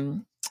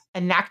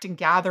enacting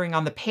gathering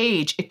on the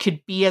page, it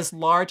could be as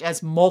large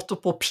as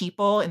multiple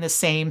people in the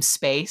same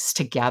space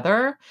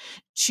together,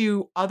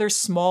 to other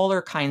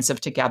smaller kinds of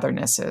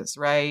togethernesses,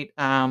 right?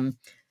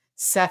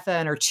 Setha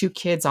and her 2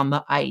 kids on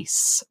the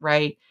ice,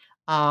 right?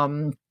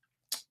 when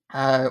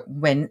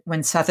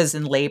Seth is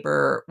in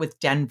labor with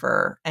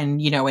Denver,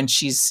 and and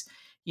she's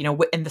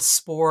and the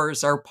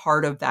spores are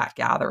part of that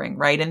gathering,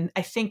 right? And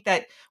I think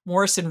that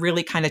Morrison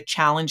really kind of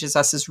challenges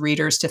us as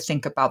readers to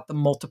think about the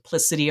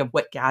multiplicity of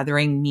what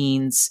gathering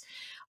means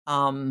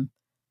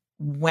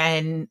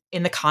when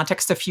in the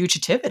context of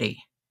fugitivity,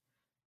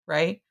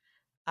 right?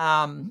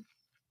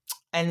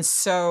 And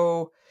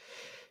so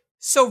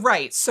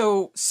right.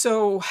 So,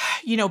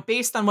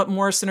 based on what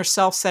Morrison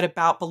herself said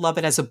about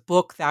Beloved as a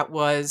book that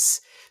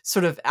was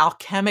sort of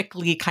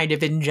alchemically kind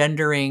of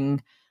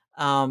engendering,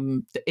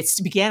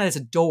 it began as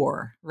a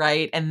door,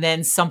 right? And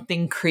then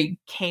something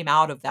came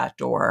out of that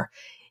door,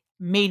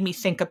 made me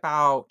think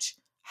about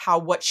how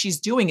what she's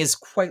doing is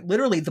quite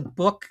literally the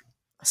book.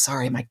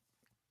 Sorry, my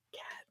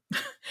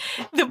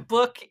cat. The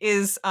book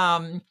is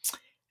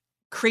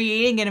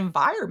creating an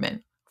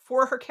environment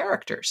for her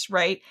characters,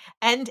 right?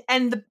 And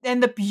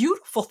the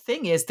beautiful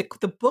thing is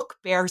the book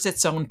bears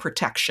its own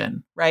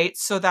protection, right?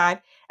 So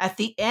that at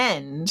the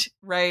end,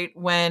 right,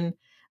 when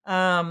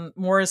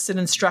Morrison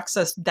instructs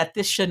us that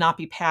this should not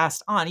be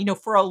passed on,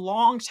 for a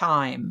long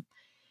time,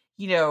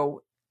 the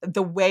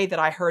way that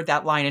I heard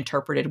that line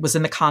interpreted was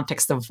in the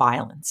context of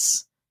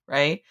violence,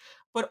 right?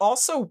 But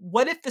also,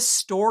 what if the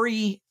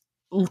story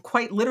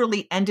quite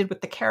literally ended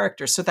with the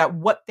characters, so that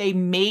what they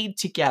made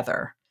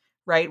together,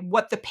 right,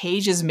 what the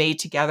pages made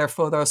together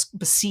for those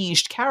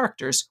besieged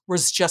characters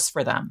was just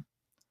for them,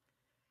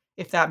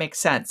 if that makes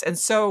sense. And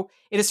so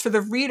it is for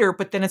the reader,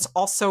 but then it's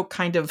also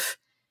kind of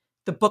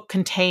the book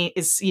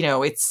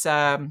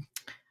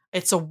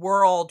it's a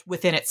world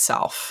within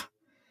itself,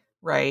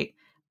 right?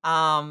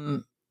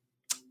 That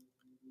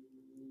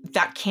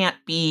can't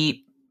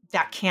be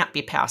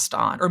passed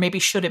on, or maybe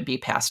shouldn't be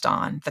passed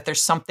on. That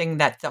there's something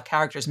that the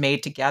characters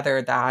made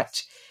together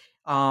that,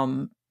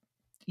 the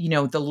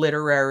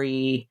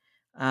literary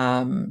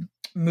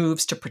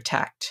moves to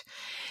protect.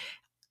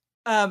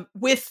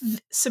 With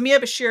Samia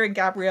Bashir and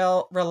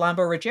Gabrielle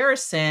Rambo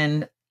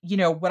Regerison,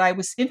 what I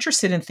was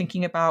interested in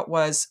thinking about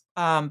was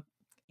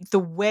the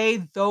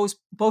way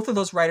both of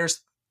those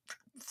writers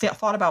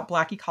thought about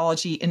Black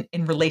ecology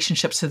in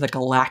relationships to the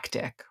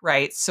galactic,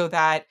 right? So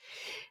that,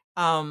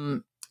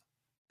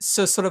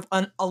 so sort of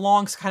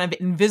along kind of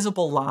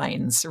invisible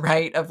lines,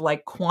 right, of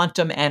like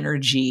quantum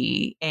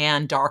energy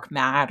and dark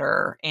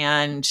matter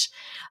and,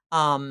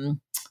 and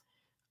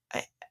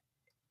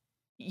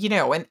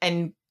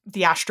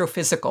the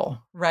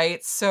astrophysical,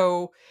 right?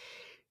 So,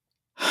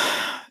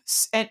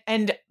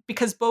 and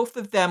because both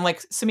of them,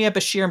 like Samia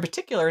Bashir in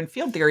particular in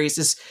Field Theories,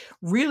 is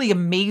really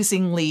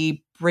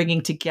amazingly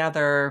bringing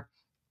together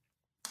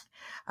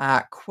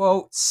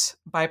quotes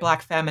by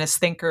Black feminist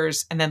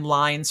thinkers and then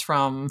lines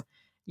from,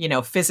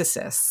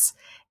 physicists.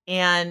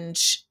 And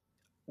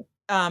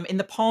in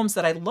the poems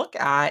that I look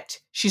at,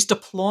 she's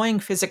deploying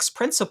physics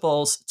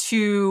principles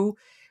to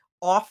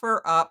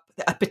offer up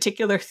a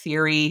particular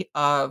theory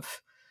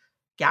of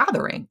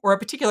gathering, or a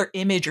particular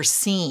image or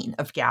scene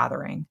of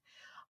gathering.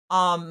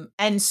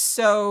 And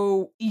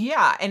so,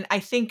 and I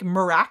think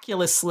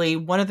miraculously,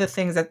 one of the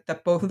things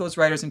that both of those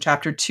writers in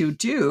chapter 2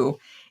 do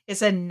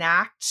is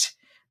enact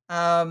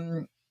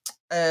or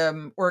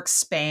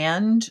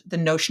expand the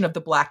notion of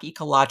the Black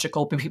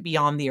ecological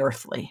beyond the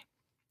earthly,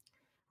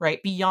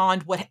 right?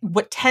 Beyond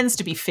what tends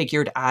to be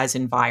figured as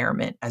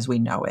environment as we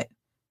know it,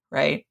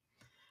 right?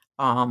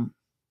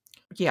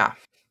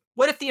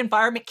 What if the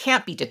environment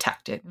can't be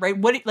detected, right?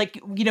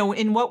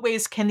 In what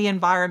ways does the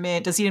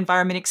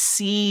environment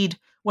exceed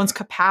one's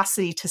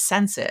capacity to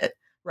sense it,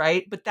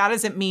 right? But that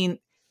doesn't mean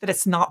that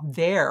it's not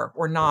there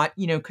or not,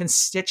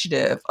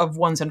 constitutive of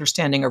one's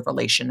understanding of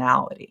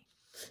relationality.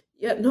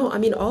 Yeah, no, I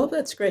mean, all of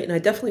that's great. And I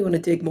definitely want to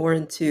dig more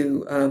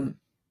into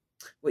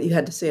what you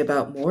had to say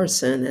about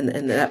Morrison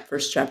and that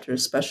first chapter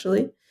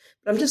especially.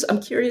 But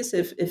I'm curious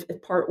if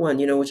part 1,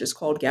 which is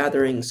called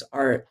Gatherings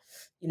Art,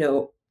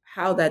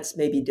 how that's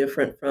maybe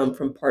different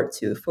from part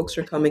 2. If folks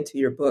are coming to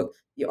your book,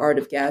 The Art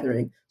of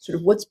Gathering, sort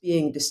of what's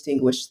being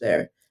distinguished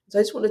there. So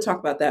I just want to talk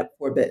about that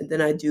for a bit. And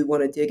then I do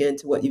want to dig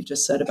into what you've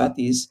just said about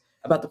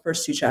the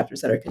first 2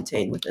 chapters that are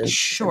contained within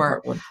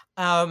part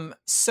 1.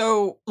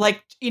 So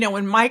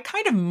when my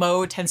kind of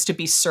mode tends to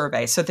be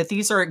survey, so that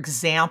these are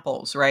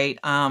examples, right?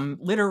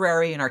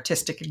 Literary and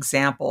artistic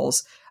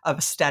examples of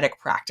aesthetic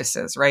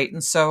practices, right?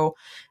 And so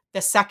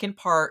the second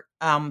part,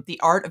 The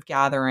Art of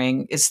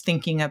Gathering, is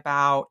thinking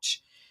about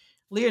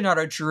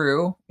Leonardo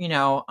Drew,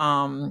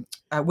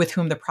 with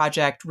whom the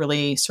project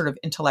really sort of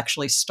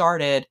intellectually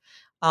started,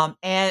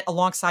 and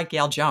alongside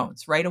Gail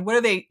Jones, right? And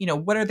what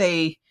do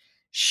they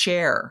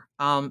share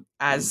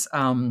as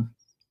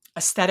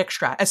aesthetic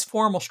as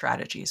formal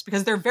strategies?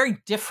 Because they're very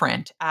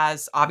different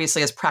as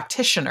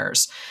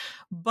practitioners,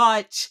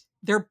 but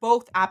they're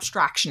both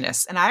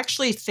abstractionists. And I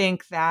actually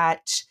think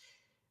that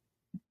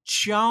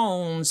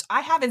Jones,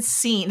 I haven't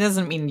seen,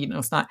 doesn't mean,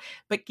 it's not,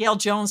 but Gail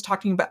Jones,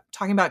 talking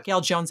about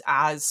Gail Jones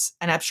as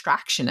an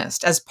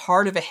abstractionist, as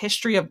part of a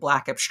history of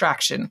Black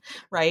abstraction,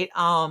 right?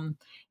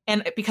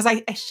 And because I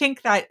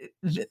think that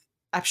the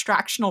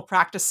abstractional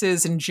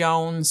practices in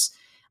Jones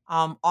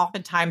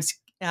oftentimes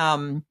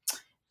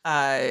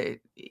I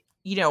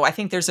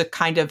think there's a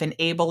kind of an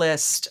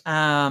ableist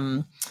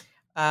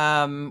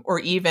or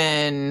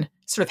even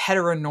sort of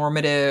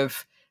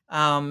heteronormative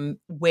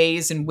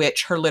ways in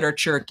which her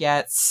literature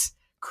gets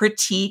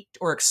critiqued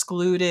or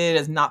excluded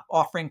as not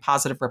offering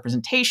positive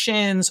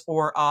representations,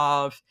 or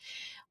of,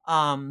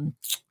 not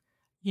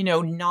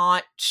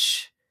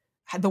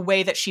the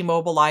way that she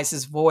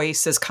mobilizes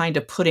voice as kind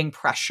of putting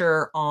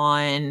pressure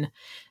on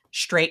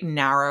straight and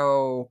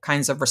narrow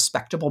kinds of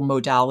respectable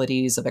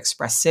modalities of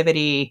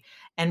expressivity.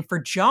 And for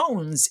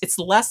Jones, it's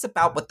less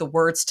about what the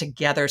words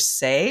together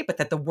say, but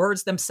that the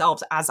words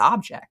themselves as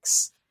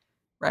objects,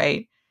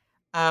 right?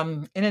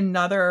 In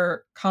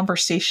another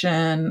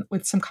conversation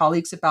with some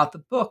colleagues about the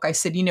book, I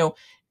said,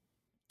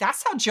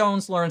 that's how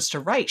Jones learns to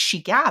write. She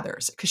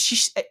gathers,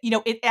 because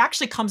it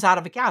actually comes out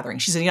of a gathering.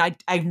 She said,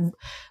 I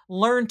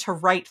learned to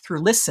write through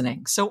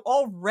listening. So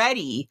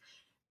already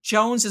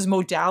Jones's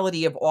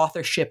modality of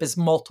authorship is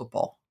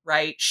multiple,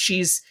 right?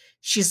 She's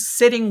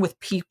sitting with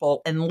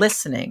people and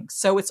listening.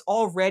 So it's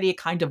already a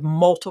kind of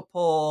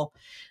multiple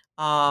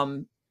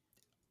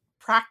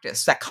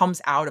practice that comes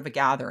out of a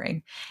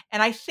gathering.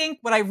 And I think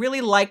what I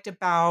really liked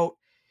about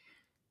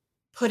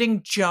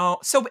putting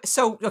Jones, so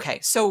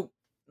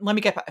let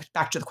me get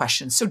back to the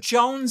question. So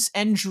Jones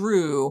and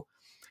Drew,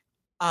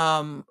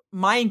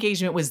 my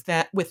engagement with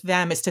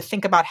them is to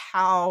think about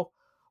how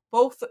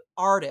both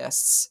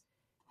artists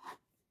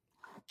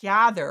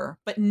gather,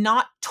 but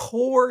not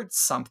towards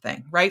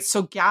something, right?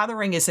 So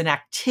gathering is an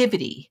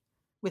activity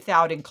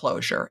without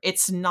enclosure.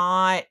 It's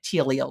not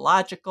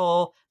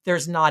teleological.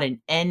 There's not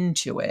an end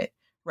to it,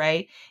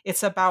 right?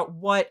 It's about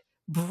what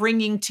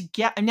bringing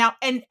together now,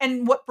 and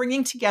what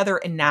bringing together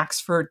enacts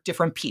for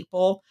different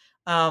people,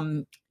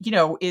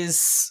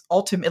 is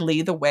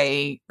ultimately the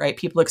way, right,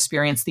 people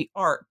experience the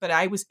art. But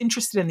I was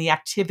interested in the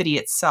activity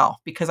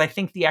itself, because I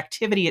think the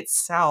activity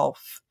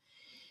itself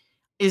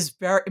is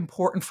very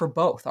important for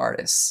both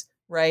artists,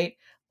 right?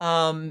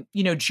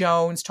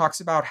 Jones talks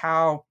about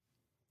how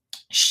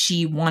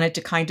she wanted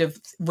to kind of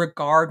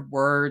regard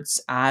words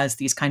as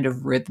these kind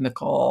of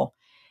rhythmical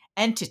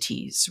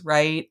entities,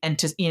 right? And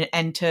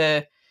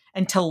to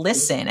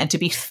listen and to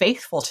be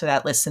faithful to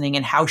that listening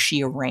and how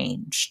she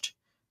arranged,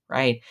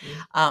 right?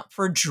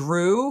 For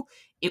Drew,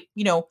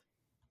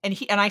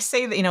 and I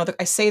say that,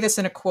 I say this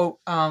in a quote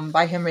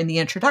by him in the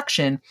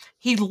introduction.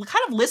 He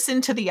kind of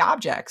listened to the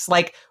objects,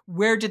 like,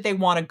 where did they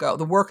want to go?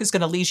 The work is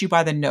going to lead you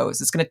by the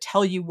nose. It's going to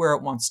tell you where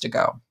it wants to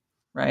go,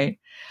 right?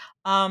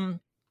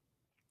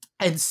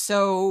 And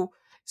so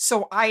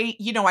I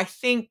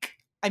think,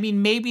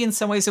 maybe in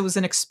some ways it was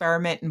an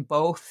experiment in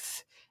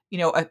both,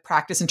 a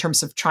practice in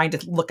terms of trying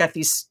to look at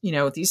these,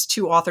 these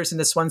two authors in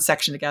this one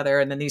section together,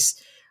 and then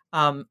these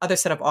other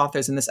set of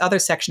authors in this other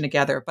section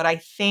together. But I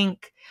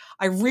think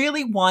I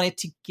really wanted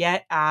to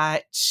get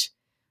at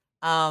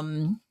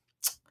that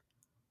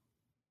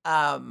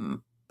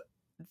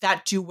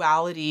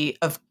duality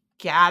of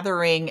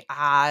gathering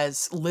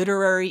as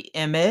literary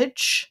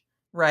image,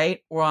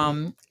 right?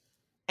 And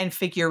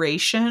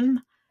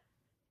figuration,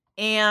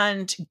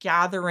 and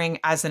gathering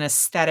as an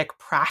aesthetic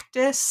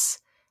practice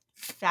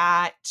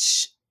that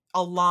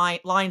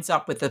lines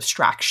up with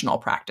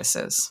abstractional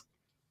practices.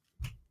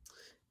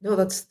 No,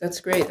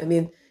 that's great.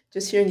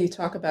 Just hearing you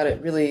talk about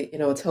it, really,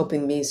 it's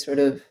helping me sort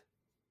of,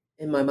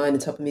 in my mind,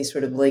 it's helping me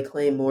sort of lay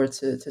claim more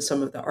to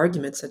some of the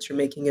arguments that you're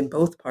making in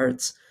both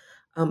parts.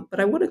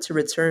 But I wanted to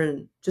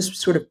return just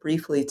sort of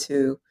briefly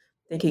to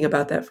thinking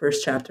about that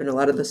first chapter and a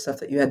lot of the stuff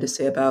that you had to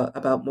say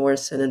about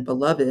Morrison and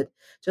Beloved,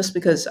 just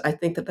because I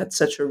think that that's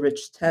such a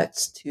rich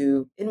text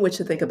in which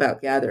to think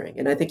about gathering.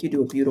 And I think you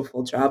do a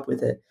beautiful job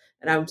with it.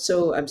 And I'm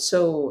so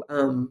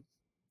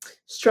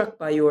struck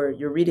by your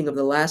reading of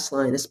the last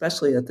line,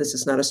 especially that this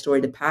is not a story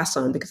to pass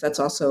on, because that's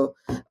also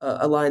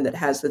a line that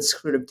has this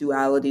sort of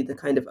duality, the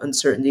kind of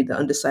uncertainty, the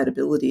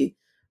undecidability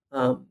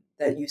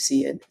that you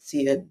see in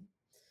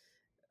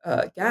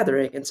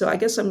gathering. And so I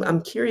guess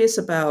I'm curious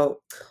about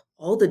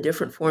all the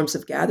different forms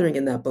of gathering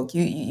in that book.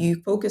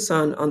 You focus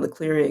on the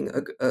clearing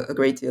a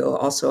great deal,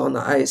 also on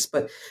the ice,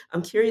 but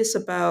I'm curious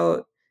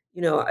about,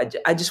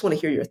 I just want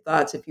to hear your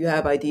thoughts, if you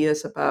have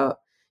ideas about,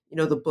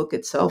 the book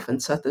itself and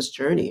Setha's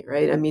journey,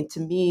 right? To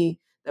me,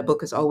 that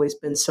book has always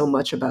been so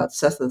much about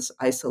Setha's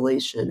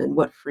isolation, and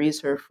what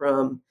frees her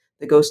from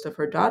the ghost of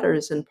her daughter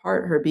is in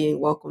part her being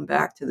welcomed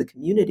back to the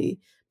community.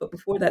 But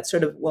before that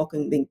sort of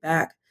welcoming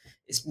back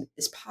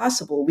is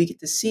possible, we get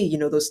to see,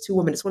 those two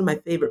women. It's one of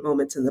my favorite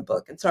moments in the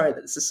book. And sorry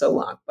that this is so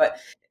long, but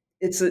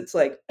it's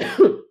like,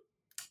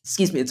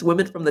 excuse me, it's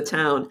women from the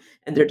town,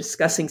 and they're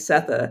discussing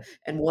Setha,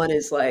 and one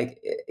is like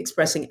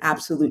expressing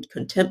absolute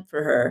contempt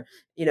for her,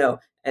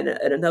 and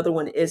another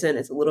one isn't.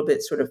 It's a little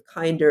bit sort of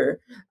kinder,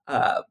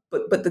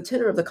 but the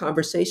tenor of the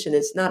conversation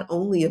is not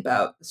only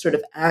about the sort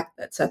of act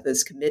that Setha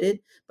has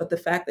committed, but the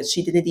fact that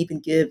she didn't even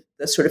give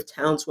the sort of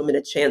townswomen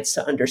a chance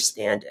to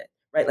understand it,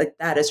 right? Like,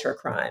 that is her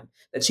crime,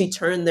 that she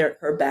turned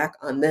her back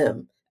on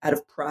them out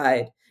of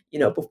pride,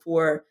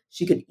 before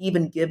she could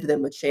even give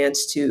them a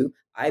chance to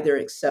either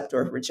accept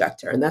or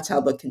reject her. And that's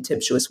how the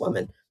contemptuous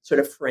woman sort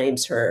of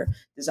frames her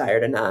desire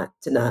to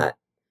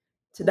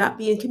not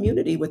be in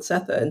community with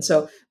Setha. And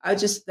so I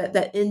just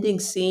that ending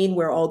scene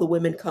where all the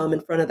women come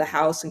in front of the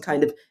house and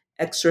kind of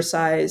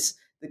exorcise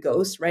the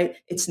ghost, right?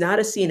 It's not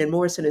a scene, and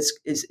Morrison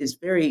is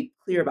very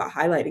clear about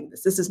highlighting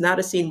this. This is not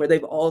a scene where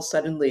they've all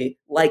suddenly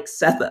liked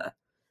Setha,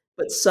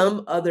 but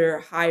some other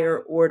higher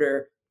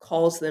order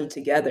calls them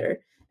together.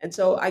 And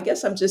so I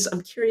guess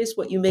I'm curious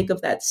what you make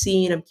of that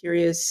scene. I'm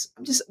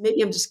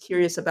just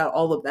curious about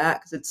all of that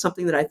because it's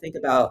something that I think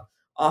about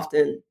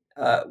often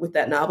with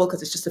that novel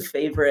because it's just a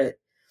favorite.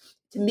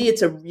 To me,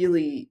 it's a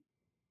really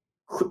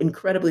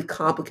incredibly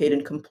complicated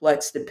and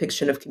complex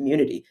depiction of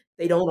community.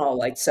 They don't all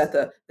like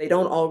Setha. They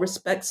don't all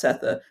respect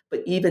Setha.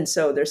 But even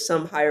so, there's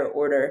some higher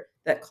order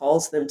that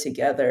calls them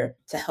together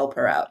to help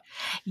her out.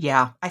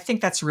 Yeah, I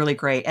think that's really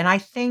great. And I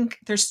think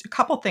there's a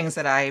couple things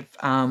that I've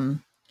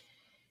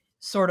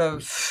sort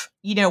of,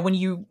 when I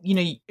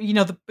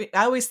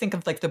always think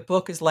of like the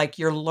book as like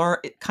you're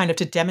kind of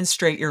to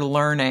demonstrate your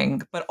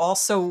learning, but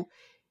also,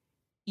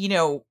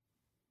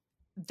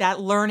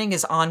 that learning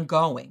is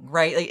ongoing,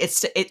 right? Like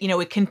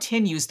it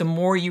continues the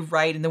more you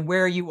write and the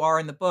where you are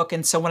in the book.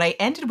 And so when I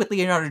ended with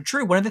Leonardo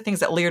Drew, one of the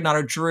things that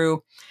Leonardo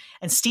Drew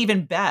and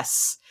Stephen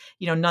Bess,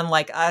 None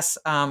Like Us,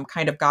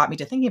 kind of got me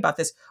to thinking about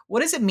this.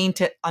 What does it mean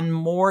to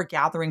unmoor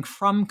gathering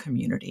from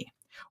community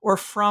or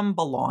from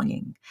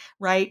belonging,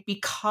 right?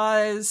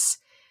 Because,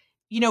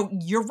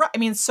 you're right. I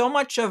mean, so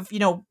much of,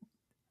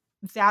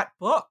 that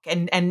book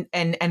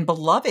and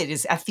Beloved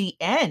is at the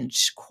end,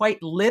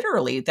 quite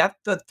literally, that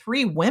the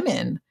three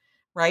women,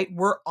 right,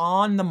 were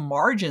on the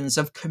margins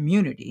of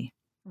community,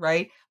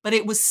 right? But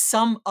it was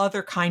some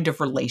other kind of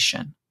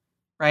relation,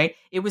 right?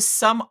 It was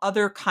some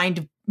other kind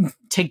of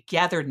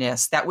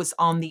togetherness that was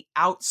on the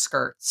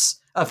outskirts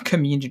of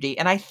community.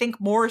 And I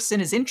think Morrison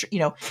is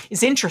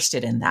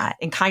interested in that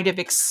and kind of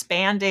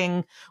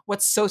expanding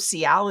what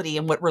sociality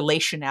and what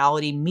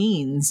relationality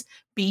means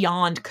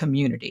beyond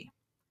community.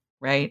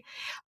 Right.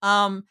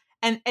 And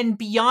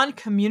beyond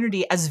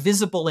community as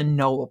visible and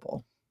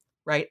knowable,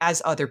 right.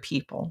 As other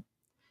people.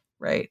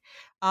 Right.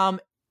 For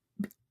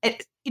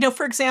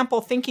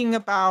example, thinking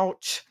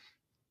about,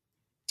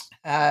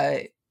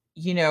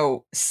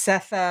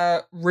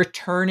 Setha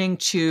returning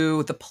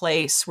to the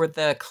place where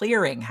the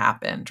clearing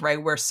happened,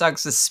 right, where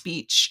Suggs's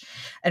speech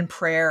and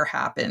prayer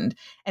happened,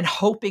 and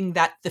hoping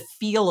that the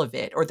feel of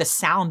it or the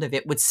sound of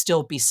it would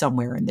still be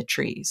somewhere in the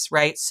trees,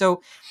 right?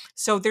 So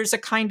there's a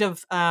kind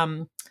of,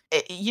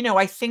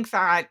 I think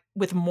that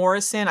with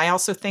Morrison, I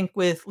also think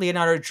with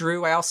Leonardo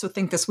Drew, I also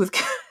think this with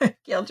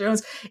Gail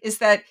Jones, is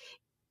that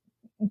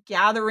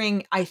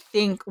gathering, I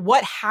think,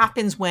 what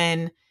happens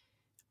when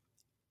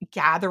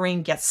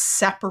gathering gets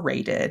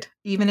separated,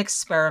 even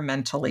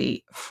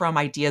experimentally, from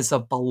ideas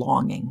of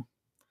belonging,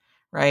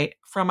 right?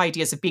 From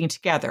ideas of being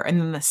together. And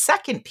then the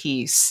second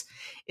piece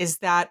is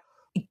that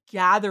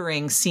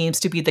gathering seems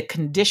to be the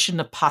condition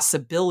of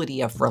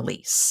possibility of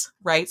release,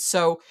 right?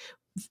 So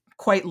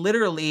quite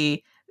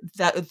literally,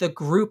 that the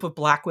group of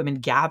Black women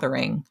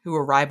gathering who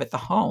arrive at the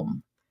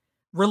home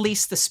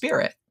release the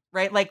spirit,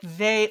 right?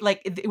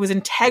 It was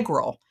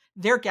integral.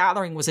 Their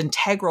gathering was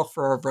integral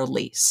for a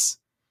release,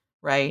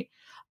 right?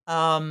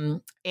 I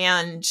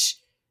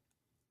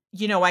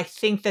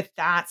think that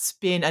that's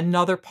been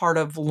another part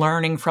of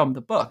learning from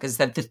the book is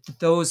that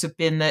those have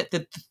been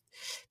that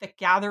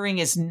gathering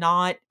is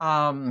not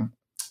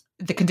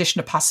the condition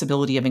of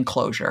possibility of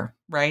enclosure,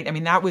 right? I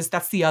mean,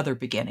 that's the other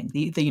beginning,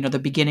 the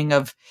beginning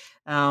of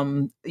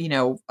that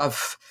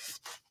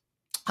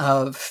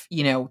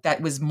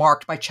was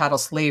marked by chattel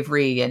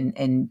slavery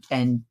and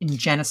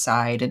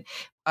genocide and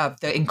of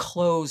the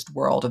enclosed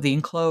world, of the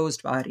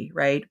enclosed body,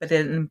 right? But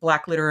then in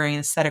Black literary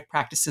and aesthetic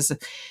practices,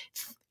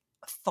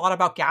 thought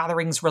about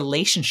gatherings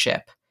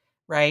relationship,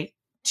 right,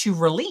 to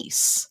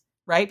release,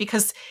 right?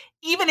 Because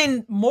even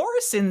in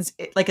Morrison's,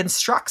 it like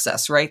instructs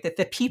us, right, that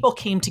the people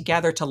came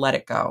together to let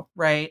it go,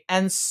 right?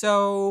 And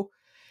so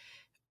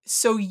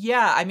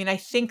yeah, I mean, I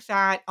think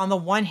that on the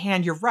one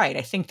hand, you're right.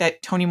 I think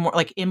that Toni Moore,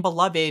 like in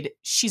Beloved,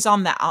 she's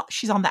on the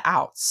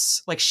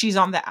outs, like she's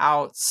on the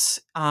outs.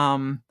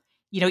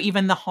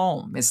 Even the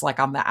home is like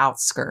on the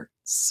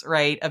outskirts,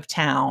 right, of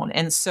town.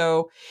 And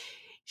so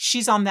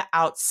she's on the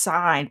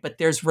outside, but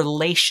there's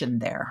relation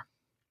there,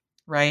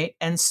 right?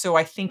 And so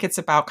I think it's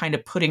about kind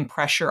of putting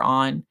pressure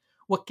on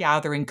what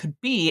gathering could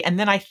be. And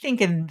then I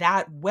think in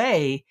that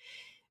way,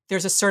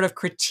 there's a sort of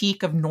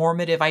critique of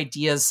normative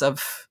ideas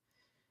of,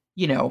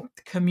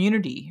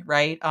 community,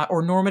 right?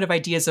 Or normative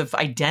ideas of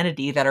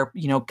identity that are,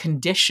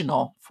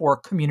 conditional for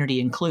community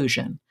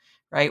inclusion,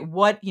 right?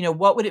 What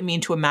would it mean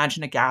to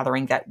imagine a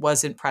gathering that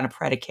wasn't kind of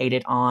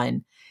predicated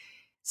on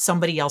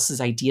somebody else's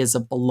ideas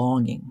of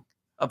belonging,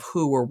 of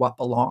who or what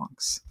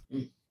belongs?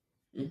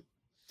 Mm-hmm.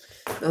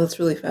 No, that's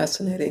really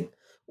fascinating.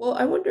 Well,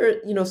 I wonder,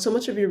 so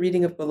much of your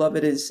reading of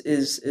Beloved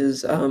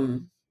is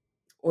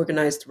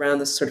organized around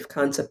this sort of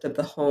concept of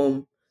the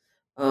home,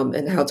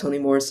 and how Toni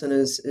Morrison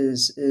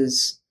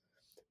is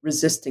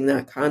resisting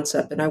that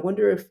concept. And I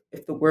wonder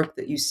if the work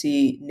that you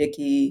see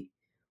Nikki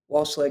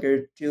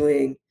Walschlager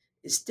doing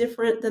is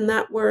different than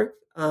that work,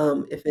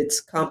 if it's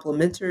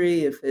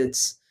complementary, if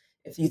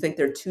you think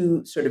they're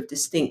two sort of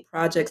distinct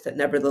projects that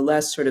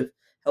nevertheless sort of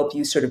help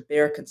you sort of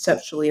bear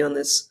conceptually on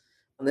this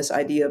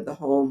idea of the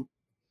home.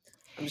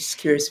 I'm just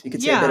curious if you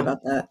could say a bit Yeah.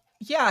 about that.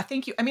 Yeah,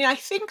 thank you. I mean, I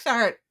think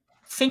that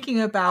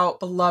thinking about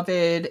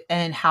Beloved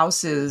and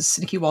Houses,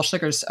 Nikki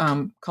Walschlager's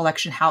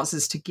collection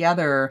Houses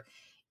together,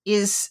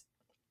 is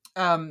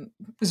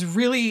was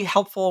really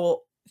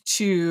helpful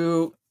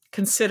to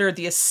consider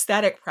the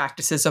aesthetic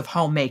practices of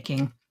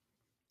homemaking,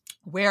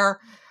 where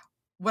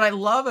what I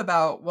love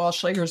about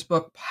Walschlager's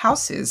book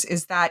Houses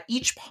is that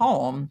each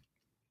poem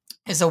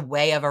is a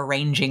way of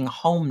arranging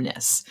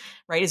homeness,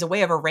 right? Is a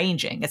way of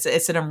arranging.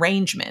 It's an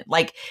arrangement.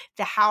 Like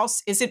the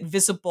house isn't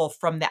visible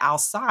from the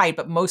outside,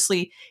 but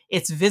mostly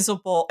it's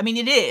visible. I mean,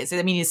 it is.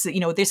 I mean, it's,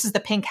 this is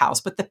the pink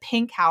house, but the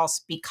pink house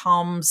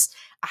becomes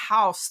a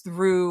house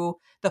through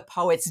the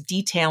poet's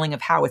detailing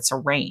of how it's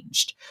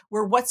arranged,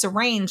 where what's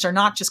arranged are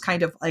not just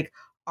kind of like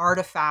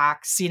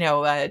artifacts,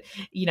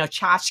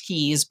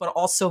 tchotchkes, but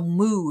also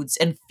moods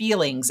and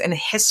feelings and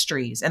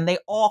histories. And they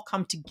all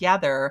come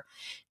together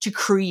to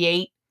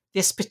create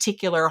this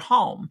particular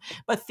home.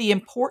 But the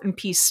important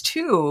piece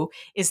too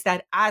is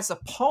that as a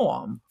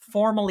poem,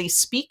 formally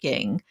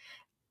speaking,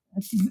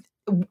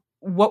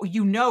 what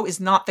is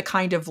not the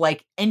kind of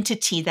like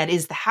entity that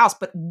is the house,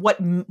 but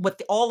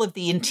all of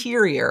the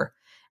interior,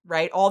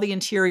 right? All the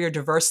interior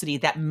diversity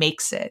that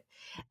makes it.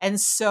 And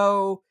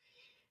so,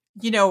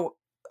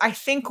 I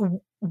think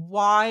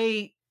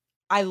why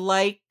I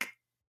like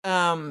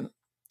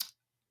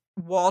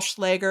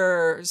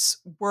Walschlager's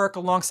work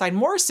alongside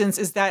Morrison's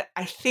is that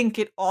I think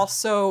it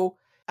also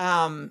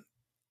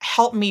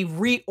helped me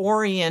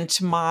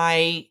reorient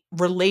my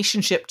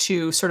relationship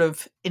to sort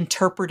of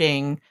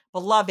interpreting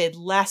Beloved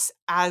less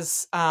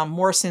as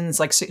Morrison's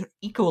like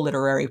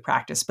eco-literary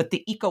practice, but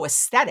the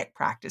eco-aesthetic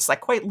practice,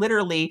 like quite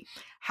literally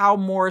how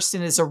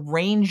Morrison is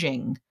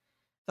arranging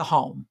the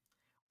home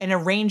and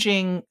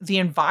arranging the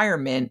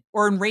environment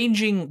or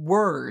arranging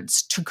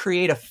words to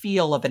create a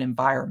feel of an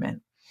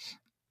environment.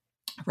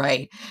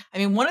 Right. I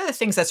mean, one of the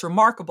things that's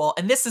remarkable,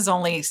 and this is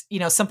only,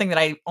 something that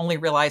I only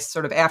realized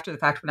sort of after the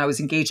fact when I was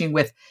engaging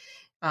with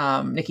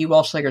Nikki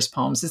Walschlager's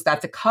poems, is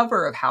that the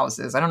cover of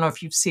Houses, I don't know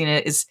if you've seen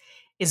it, is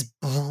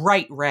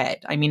bright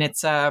red. I mean,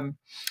 it's and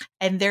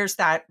there's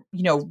that,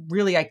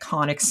 really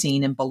iconic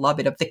scene in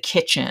Beloved of the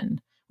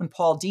kitchen. When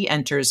Paul D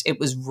enters, it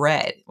was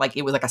red, like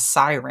it was like a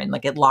siren,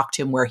 like it locked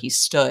him where he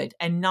stood.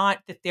 And not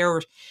that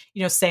they're,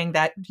 saying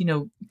that,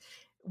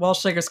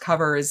 Walschlager's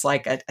cover is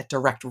like a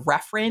direct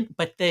referent,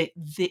 but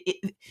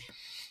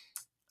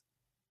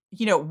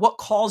what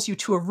calls you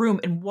to a room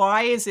and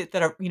why is it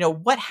that,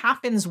 what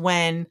happens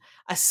when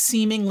a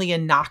seemingly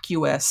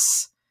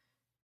innocuous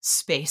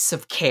space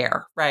of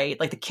care, right?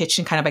 Like the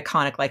kitchen, kind of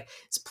iconic, like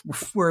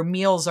where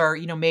meals are,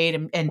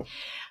 made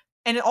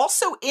and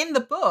also in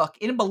the book,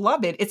 in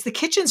Beloved, it's the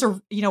kitchens are,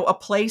 a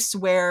place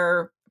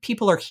where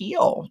people are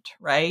healed,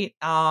 right?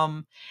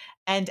 And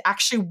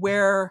actually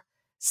where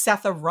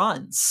Sethe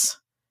runs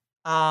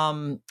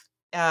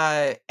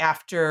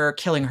after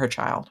killing her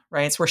child,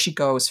 right? It's where she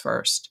goes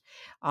first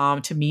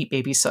to meet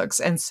baby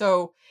Suggs. And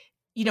so,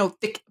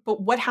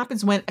 but what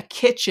happens when a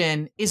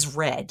kitchen is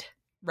red,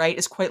 right?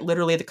 Is quite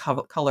literally the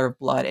color of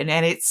blood. And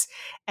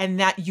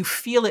that you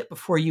feel it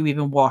before you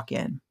even walk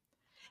in.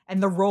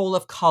 And the role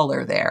of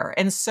color there.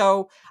 And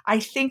so I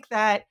think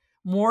that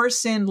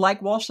Morrison,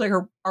 like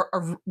Walschlager,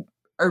 are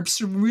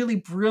really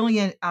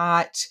brilliant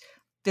at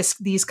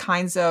these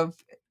kinds of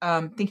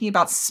thinking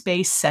about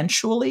space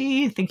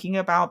sensually, thinking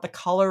about the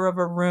color of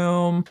a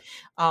room,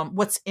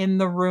 what's in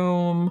the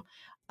room,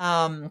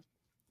 and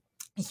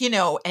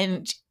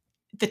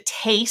the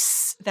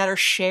tastes that are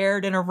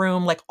shared in a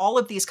room, like all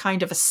of these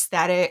kind of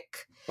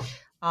aesthetic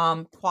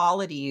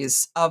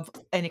qualities of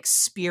an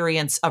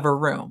experience of a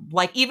room.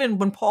 Like even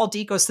when Paul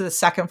D goes to the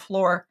second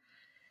floor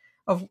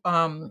of,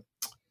 of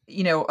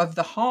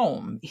the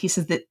home, he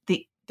says that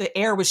the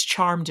air was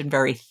charmed and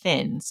very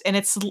thin. And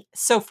it's,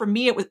 so for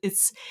me,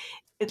 it's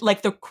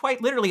like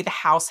quite literally the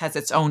house has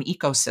its own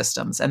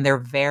ecosystems and they're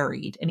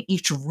varied and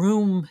each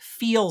room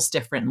feels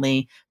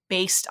differently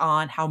based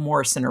on how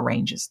Morrison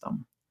arranges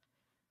them.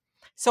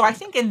 So I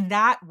think in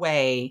that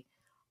way,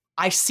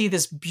 I see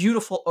this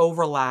beautiful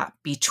overlap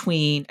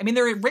between,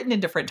 they're written in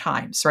different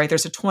times, right?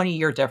 There's a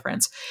 20-year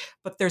difference,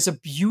 but there's a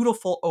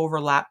beautiful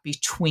overlap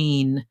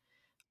between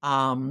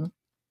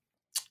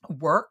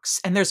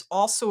works. And there's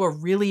also a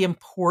really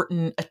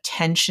important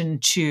attention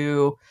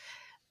to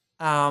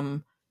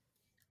the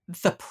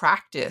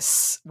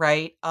practice,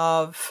 right,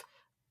 of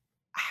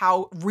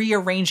how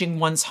rearranging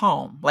one's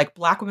home, like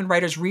Black women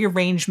writers'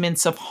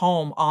 rearrangements of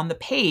home on the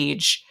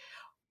page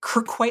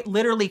quite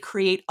literally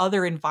create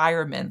other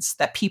environments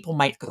that people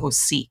might go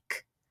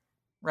seek,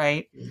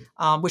 right?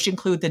 Which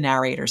include the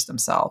narrators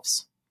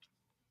themselves.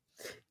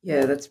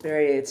 Yeah,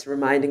 it's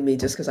reminding me,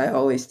 just because I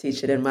always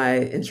teach it in my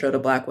Intro to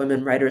Black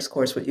Women Writers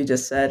course, what you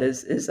just said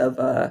is of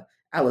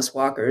Alice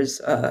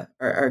Walker's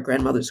Our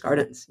Grandmother's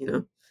Gardens,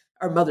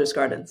 our Mother's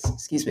Gardens,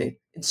 excuse me,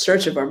 In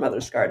Search of Our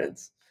Mother's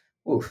Gardens.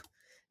 Oof.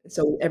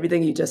 So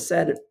everything you just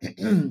said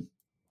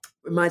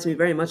reminds me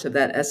very much of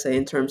that essay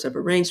in terms of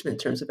arrangement, in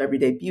terms of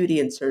everyday beauty,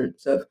 in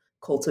terms of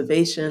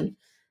cultivation.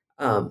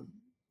 Um,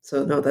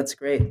 so no, that's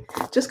great.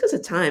 Just because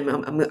of time,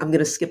 I'm going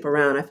to skip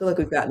around. I feel like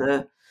I've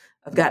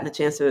gotten a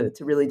chance to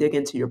really dig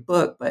into your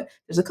book, but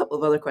there's a couple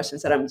of other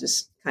questions that I'm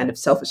just kind of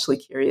selfishly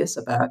curious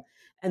about,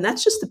 and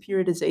that's just the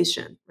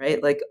periodization,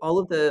 right? Like all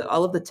of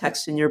the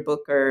texts in your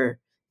book are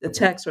the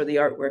texts or the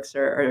artworks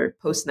are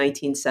post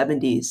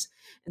 1970s,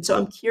 and so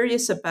I'm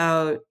curious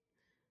about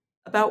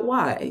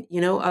why,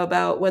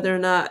 about whether or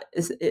not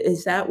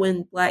is that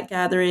when Black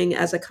gathering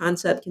as a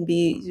concept can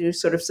be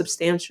sort of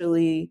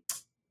substantially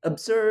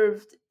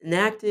observed,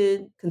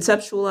 enacted,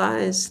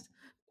 conceptualized,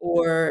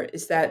 or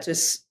is that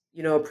just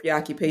a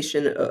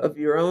preoccupation of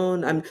your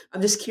own? I'm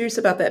just curious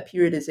about that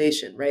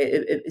periodization, right?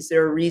 Is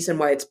there a reason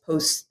why it's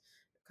post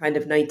kind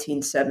of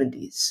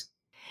 1970s?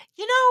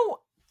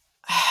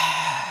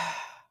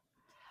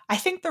 I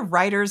think the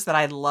writers that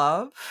I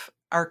love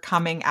are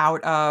coming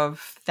out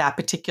of that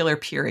particular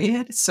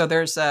period. So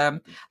there's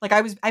I've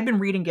been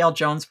reading Gail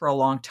Jones for a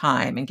long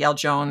time, and Gail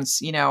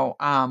Jones,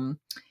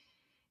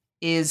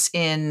 is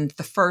in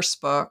the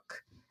first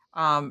book.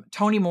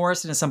 Toni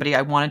Morrison is somebody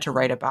I wanted to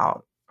write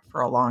about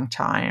for a long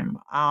time.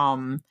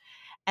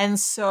 And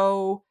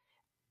so,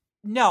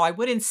 no, I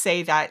wouldn't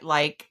say that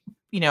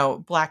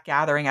Black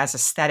gathering as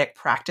aesthetic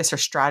practice or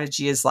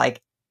strategy is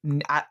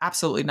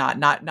absolutely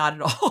not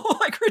at all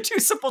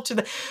reducible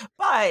to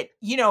but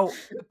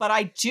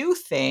I do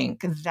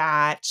think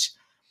that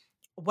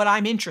what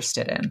I'm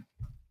interested in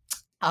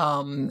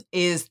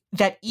is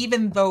that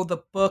even though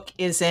the book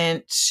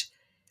isn't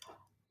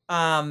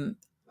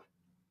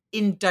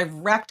in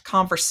direct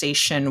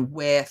conversation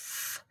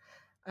with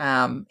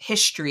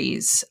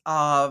histories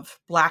of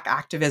Black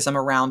activism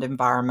around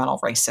environmental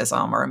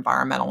racism or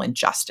environmental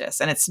injustice.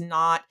 And it's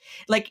not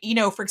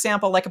for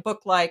example, a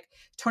book like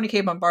Toni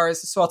Cade Bambara's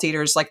The Salt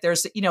Eaters,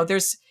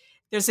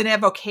 there's an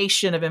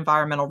evocation of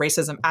environmental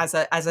racism as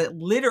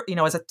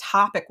a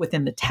topic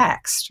within the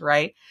text,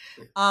 right?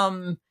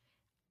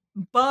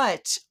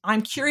 But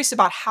I'm curious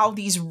about how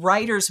these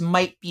writers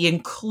might be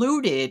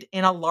included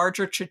in a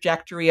larger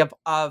trajectory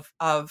of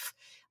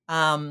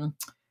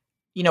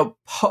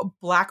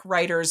Black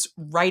writers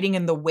writing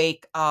in the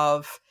wake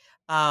of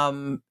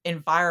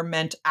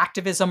environment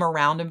activism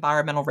around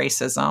environmental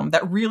racism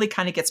that really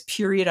kind of gets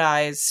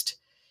periodized,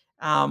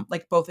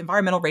 both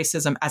environmental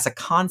racism as a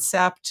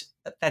concept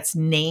that's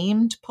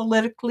named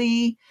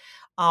politically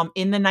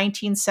in the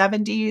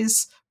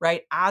 1970s,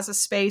 right, as a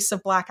space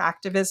of Black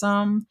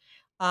activism.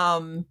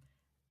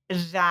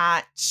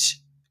 That,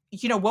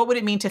 what would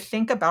it mean to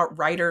think about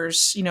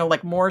writers,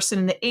 like Morrison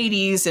in the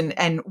 80s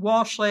and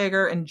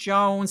Walschlager and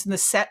Jones in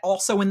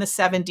also in the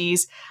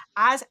 70s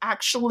as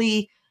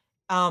actually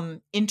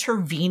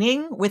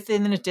intervening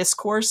within a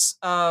discourse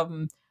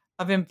of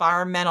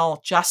environmental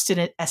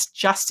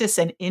justice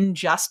and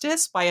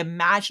injustice by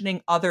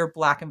imagining other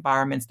Black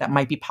environments that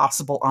might be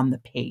possible on the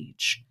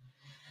page,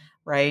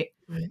 right?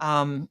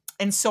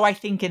 And so I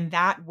think in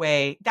that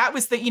way, that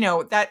was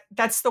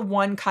that's the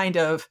one kind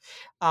of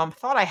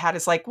thought I had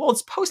is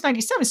it's post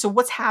 97. So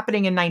what's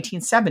happening in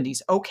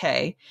 1970s?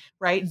 Okay,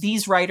 right?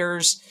 These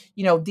writers,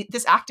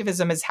 this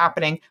activism is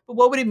happening, but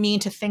what would it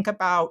mean to think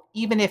about,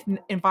 even if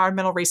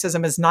environmental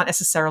racism is not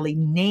necessarily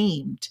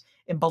named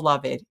in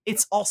Beloved,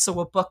 it's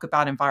also a book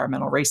about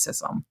environmental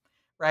racism,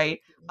 right?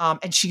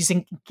 And she's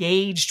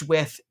engaged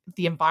with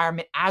the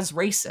environment as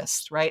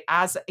racist, right?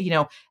 As,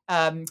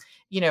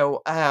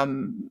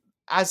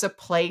 as a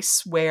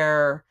place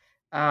where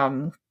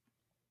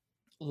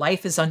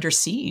life is under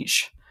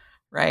siege,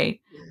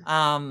 right?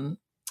 And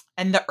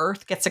the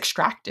earth gets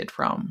extracted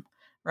from,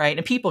 right?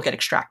 And people get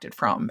extracted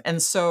from.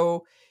 And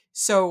so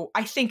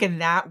I think in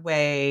that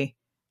way,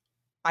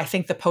 I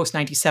think the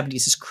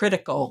post-1970s is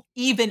critical,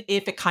 even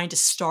if it kind of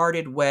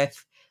started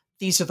with,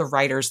 these are the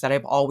writers that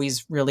I've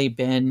always really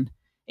been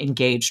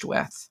engaged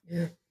with.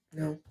 Yeah,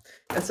 no,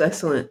 that's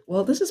excellent.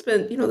 Well, this has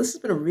been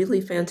a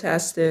really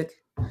fantastic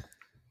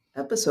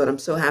episode. I'm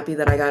so happy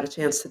that I got a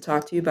chance to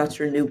talk to you about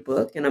your new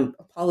book, and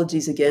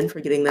apologies again for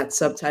getting that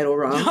subtitle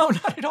wrong. No,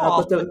 not at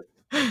all.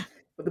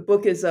 But the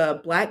book is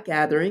Black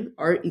Gathering,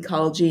 Art,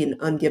 Ecology, and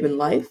Ungiven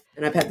Life.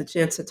 And I've had the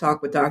chance to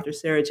talk with Dr.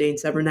 Sarah Jane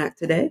Severnak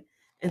today.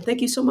 And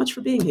thank you so much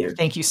for being here.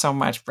 Thank you so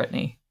much,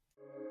 Brittany.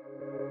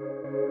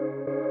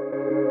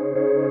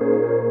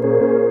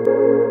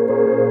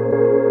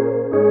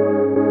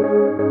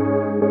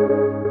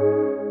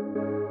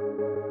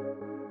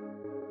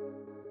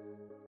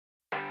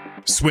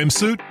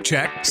 Swimsuit?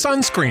 Check.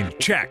 Sunscreen?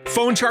 Check.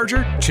 Phone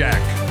charger?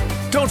 Check.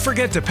 Don't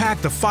forget to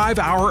pack the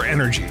 5-Hour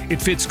Energy.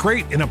 It fits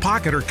great in a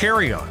pocket or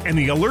carry-on, and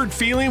the alert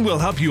feeling will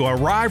help you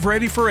arrive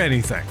ready for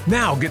anything.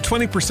 Now get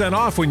 20%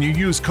 off when you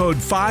use code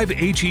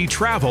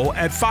 5HETRAVEL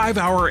at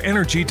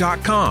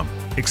 5hourenergy.com.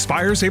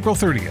 Expires April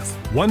 30th.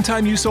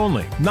 One-time use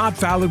only. Not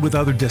valid with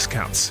other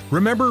discounts.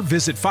 Remember,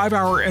 visit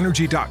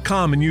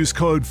 5hourenergy.com and use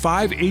code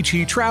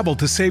 5HETRAVEL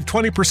to save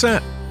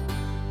 20%.